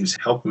into, but he was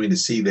helping me to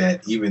see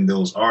that even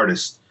those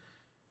artists,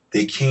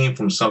 they came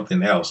from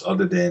something else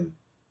other than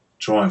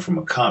drawing from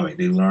a comic.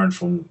 They learned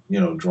from,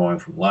 drawing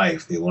from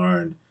life. They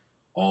learned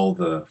all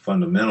the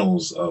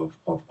fundamentals of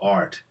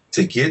art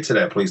to get to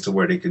that place to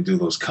where they could do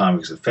those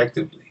comics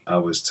effectively. I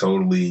was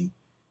totally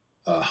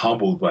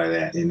humbled by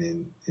that,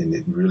 and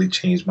it really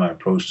changed my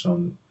approach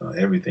on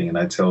everything. And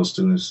I tell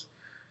students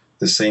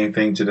the same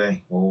thing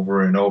today,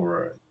 over and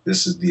over.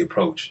 This is the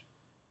approach.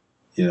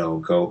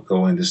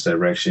 Go in this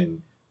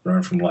direction,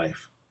 learn from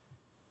life,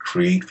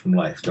 create from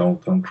life.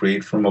 Don't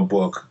create from a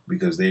book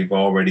because they've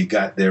already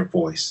got their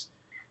voice.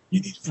 You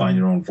need to find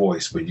your own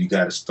voice, but you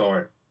got to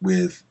start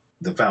with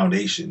the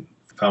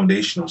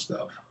foundational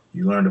stuff.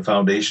 You learn the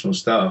foundational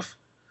stuff,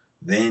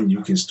 then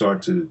you can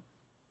start to,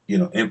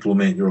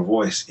 implement your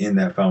voice in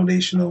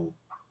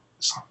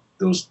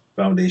those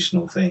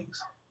foundational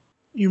things.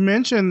 You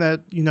mentioned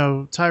that,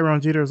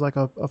 Tyrone Jeter is like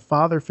a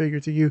father figure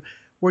to you.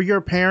 Were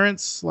your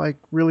parents like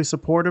really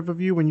supportive of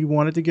you when you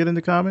wanted to get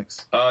into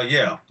comics?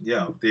 Yeah.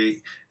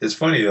 It's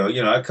funny though,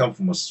 I come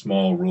from a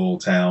small rural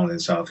town in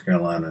South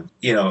Carolina.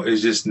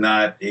 It's just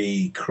not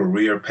a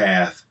career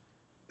path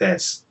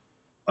that's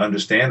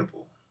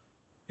understandable.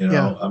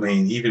 Yeah. I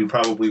mean, even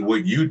probably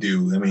what you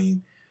do. I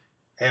mean,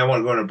 hey, I want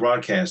to go into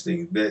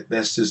broadcasting.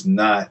 That's just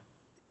not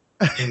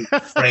in the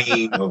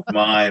frame of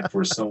mind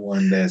for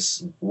someone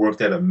that's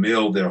worked at a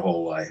mill their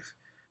whole life.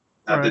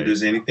 Not that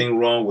there's anything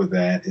wrong with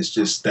that. It's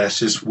just that's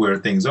just where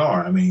things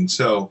are. I mean,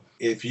 so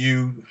if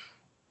you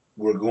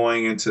were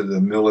going into the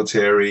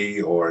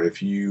military or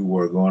if you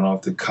were going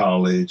off to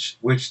college,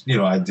 which,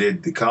 I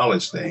did the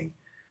college thing,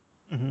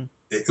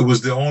 it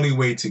was the only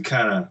way to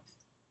kind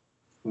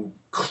of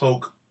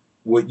cloak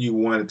what you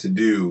wanted to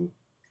do,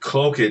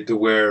 cloak it to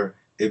where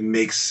it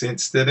makes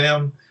sense to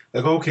them.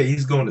 Like, okay,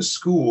 he's going to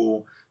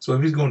school. So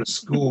if he's going to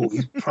school,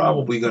 he's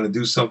probably going to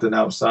do something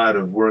outside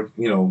of work,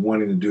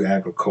 wanting to do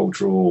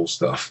agricultural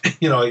stuff.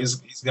 He's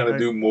going to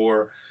do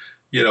more,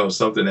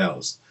 something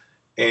else.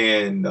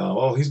 And,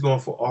 he's going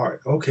for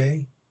art.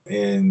 Okay.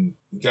 And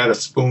you got to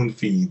spoon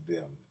feed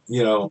them,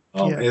 and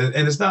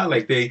it's not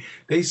like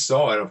they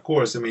saw it. Of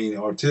course, I mean,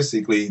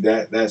 artistically,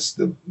 that's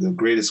the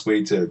greatest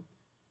way to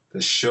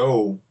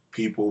show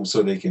people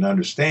so they can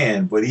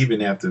understand. But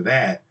even after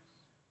that,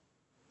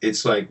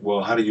 it's like,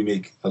 well, how do you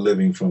make a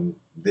living from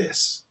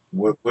this?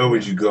 Where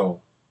would you go?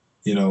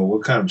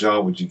 What kind of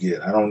job would you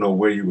get? I don't know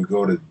where you would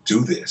go to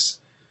do this.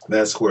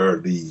 That's where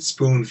the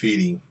spoon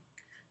feeding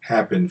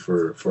happened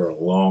for a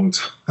long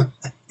time.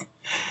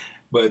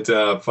 But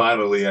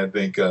finally, I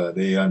think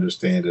they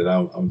understand that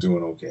I'm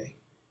doing okay.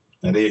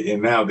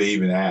 And now they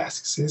even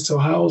ask, so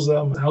how's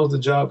the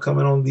job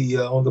coming on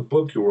the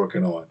book you're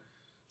working on?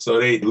 So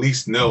they at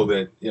least know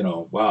that,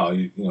 wow,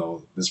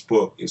 this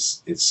book,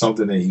 it's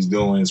something that he's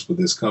doing. It's with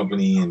this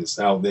company and it's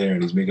out there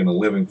and he's making a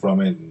living from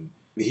it. And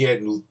he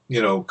hadn't,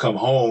 come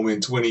home in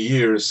 20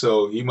 years.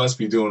 So he must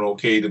be doing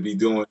okay to be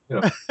doing,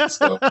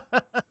 so.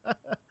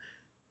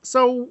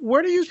 So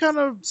where do you kind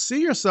of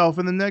see yourself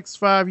in the next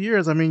 5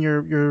 years? I mean,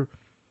 you're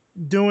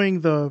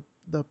doing the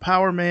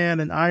Power Man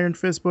and Iron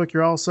Fist book.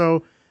 You're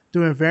also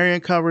doing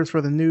variant covers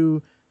for the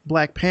new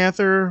Black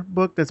Panther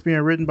book that's being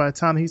written by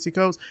Ta-Nehisi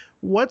Coates.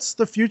 What's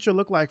the future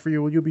look like for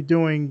you? Will you be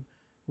doing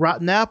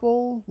Rotten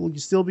Apple? Will you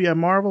still be at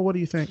Marvel? What do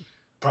you think?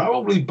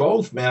 Probably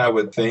both, man, I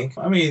would think.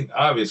 I mean,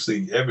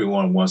 obviously,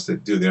 everyone wants to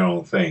do their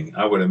own thing,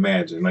 I would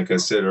imagine. Like I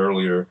said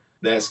earlier,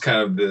 that's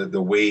kind of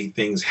the way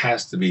things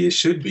has to be. It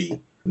should be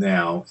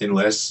now,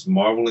 unless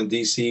Marvel and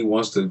DC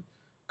wants to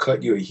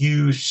cut you a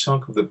huge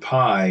chunk of the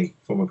pie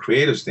from a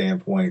creative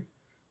standpoint.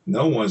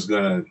 No one's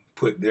going to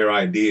put their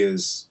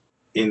ideas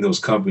in those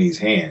companies'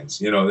 hands.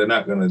 You know, they're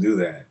not going to do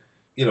that.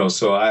 You know,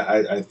 so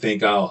I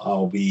think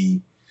I'll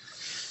be,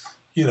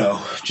 you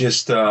know,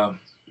 just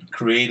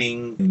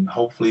creating, and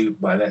hopefully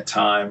by that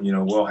time, you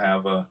know, we'll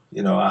have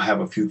I'll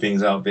have a few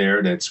things out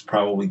there that's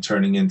probably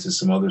turning into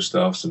some other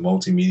stuff, some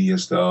multimedia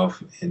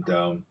stuff.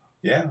 And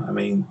yeah, I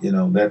mean, you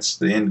know, that's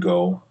the end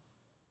goal.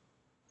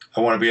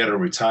 I want to be able to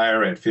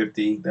retire at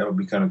 50. That would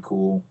be kind of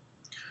cool.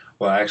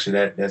 Well,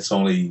 actually, that's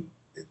only,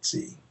 let's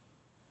see,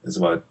 it's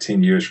about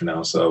 10 years from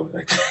now. So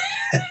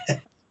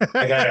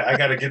I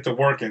gotta get to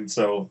working.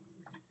 So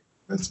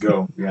let's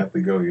go. We have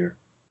to go here.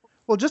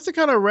 Well, just to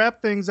kind of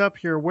wrap things up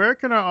here, where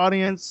can our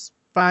audience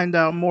find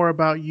out more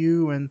about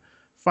you and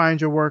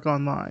find your work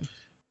online?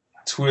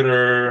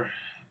 Twitter,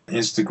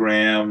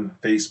 Instagram,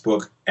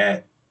 Facebook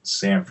at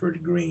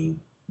Sanford Greene.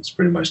 It's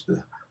pretty much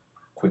the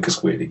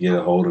quickest way to get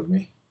a hold of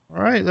me.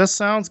 All right, that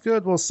sounds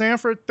good. Well,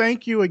 Sanford,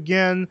 thank you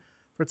again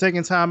for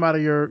taking time out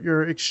of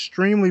your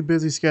extremely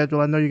busy schedule.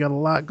 I know you got a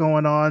lot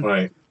going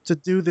on to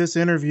do this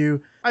interview.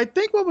 I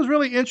think what was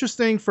really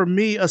interesting for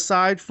me,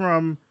 aside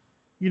from,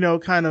 you know,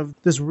 kind of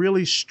this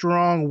really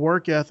strong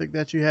work ethic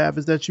that you have,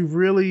 is that you've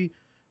really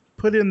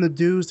put in the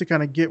dues to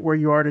kind of get where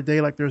you are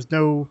today. Like there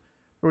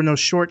were no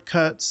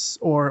shortcuts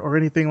or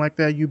anything like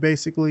that. You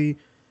basically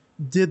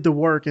did the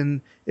work,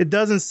 and it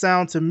doesn't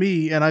sound to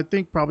me, and I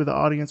think probably the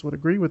audience would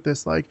agree with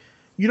this, like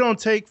you don't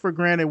take for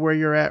granted where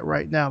you're at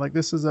right now. Like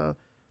this is a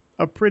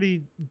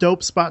pretty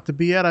dope spot to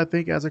be at, I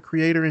think, as a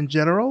creator in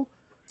general,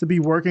 to be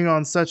working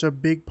on such a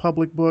big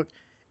public book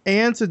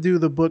and to do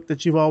the book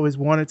that you've always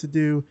wanted to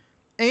do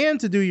and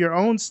to do your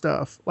own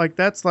stuff. Like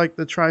that's like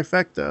the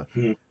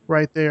trifecta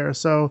right there.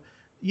 So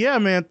yeah,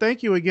 man,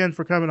 thank you again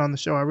for coming on the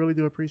show. I really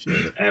do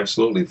appreciate it.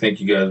 Absolutely. Thank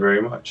you guys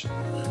very much.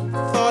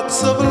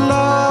 Thoughts of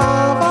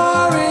love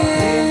are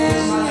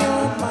in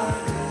your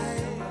mind.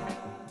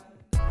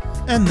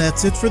 And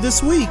that's it for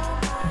this week.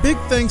 Big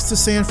thanks to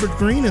Sanford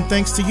Greene, and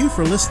thanks to you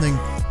for listening.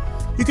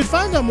 You can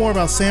find out more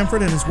about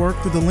Sanford and his work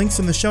through the links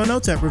in the show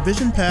notes at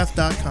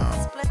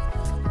revisionpath.com.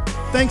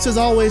 Thanks as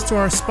always to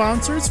our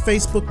sponsors,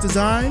 Facebook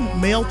Design,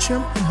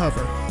 MailChimp, and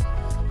Hover.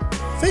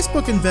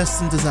 Facebook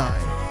invests in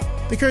design.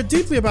 They care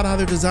deeply about how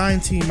their design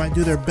team might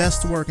do their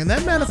best work, and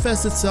that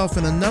manifests itself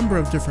in a number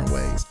of different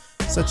ways,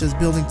 such as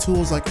building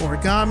tools like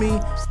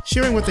origami,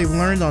 sharing what they've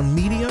learned on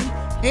Medium,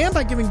 and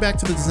by giving back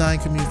to the design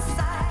community.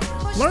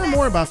 Learn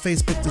more about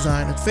Facebook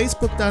Design at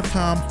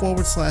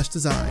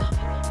facebook.com/design.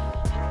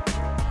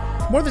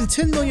 More than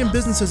 10 million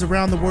businesses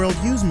around the world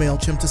use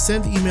MailChimp to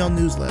send email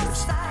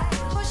newsletters.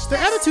 Their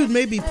attitude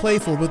may be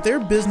playful, but their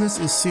business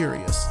is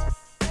serious.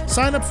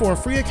 Sign up for a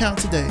free account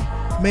today.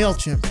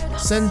 MailChimp.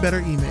 Send better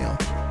email.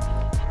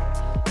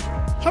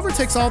 Hover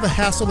takes all the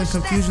hassle and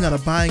confusion out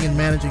of buying and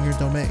managing your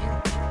domain.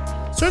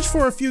 Search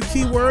for a few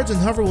keywords and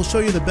Hover will show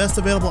you the best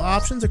available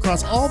options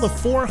across all the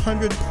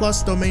 400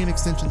 plus domain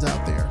extensions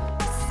out there.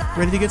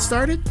 Ready to get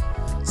started?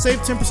 Save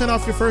 10%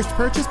 off your first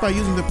purchase by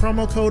using the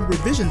promo code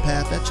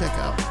RevisionPath at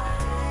checkout.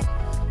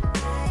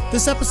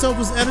 This episode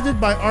was edited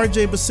by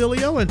RJ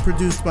Basilio and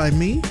produced by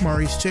me,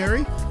 Maurice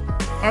Cherry.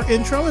 Our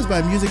intro is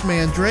by Music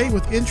Man Dre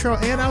with intro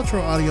and outro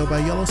audio by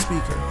Yellow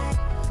Speaker.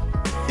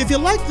 If you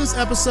liked this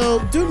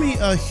episode, do me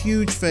a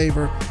huge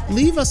favor.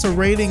 Leave us a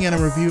rating and a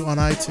review on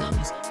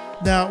iTunes.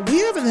 Now, we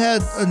haven't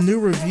had a new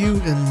review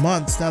in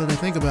months now that I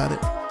think about it.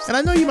 And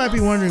I know you might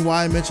be wondering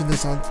why I mention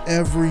this on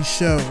every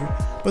show,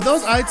 but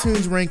those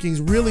iTunes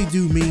rankings really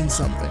do mean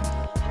something.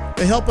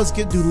 They help us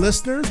get new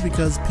listeners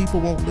because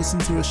people won't listen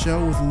to a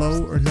show with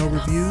low or no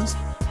reviews.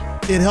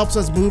 It helps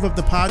us move up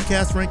the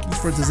podcast rankings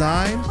for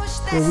design,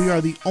 where we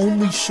are the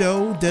only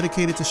show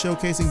dedicated to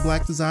showcasing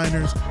Black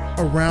designers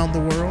around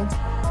the world.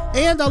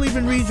 And I'll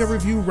even read your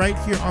review right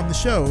here on the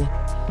show,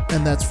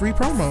 and that's free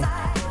promo.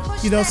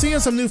 You know, seeing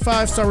some new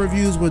 5-star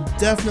reviews would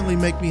definitely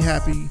make me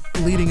happy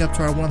leading up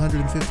to our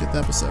 150th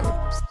episode.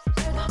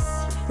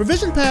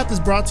 Revision Path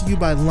is brought to you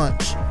by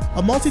Lunch,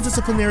 a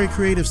multidisciplinary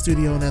creative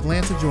studio in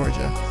Atlanta,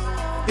 Georgia.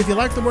 If you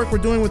like the work we're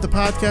doing with the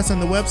podcast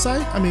and the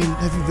website, have you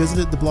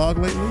visited the blog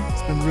lately?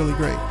 It's been really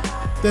great.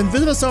 Then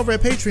visit us over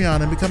at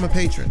Patreon and become a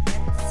patron.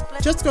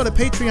 Just go to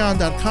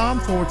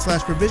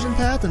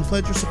patreon.com/revisionpath and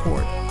pledge your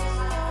support.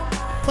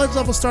 Pledge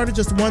level start at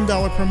just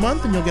 $1 per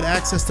month and you'll get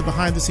access to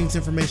behind-the-scenes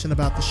information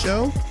about the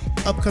show,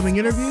 upcoming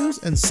interviews,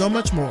 and so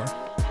much more.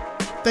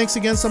 Thanks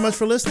again so much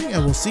for listening,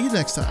 and we'll see you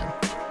next time.